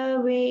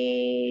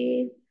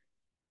भवेत्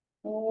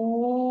ॐ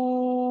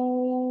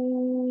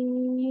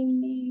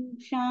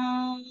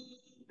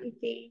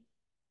शान्ति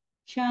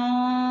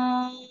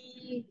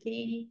शान्ति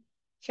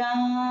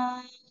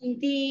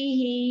शान्तिः.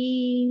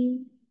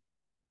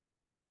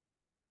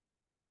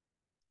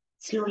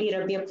 Slowly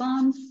rub your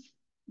palms,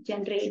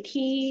 generate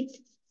heat.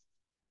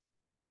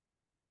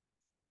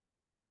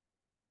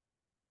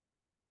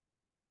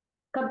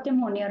 Cup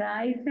them on your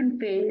eyes and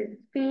face.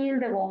 Feel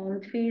the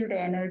warmth, feel the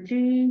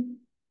energy.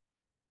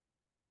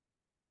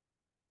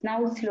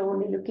 Now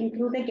slowly looking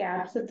through the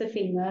gaps of the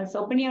fingers,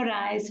 open your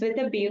eyes with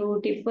a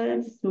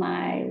beautiful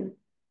smile.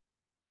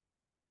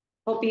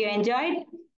 Hope you enjoyed.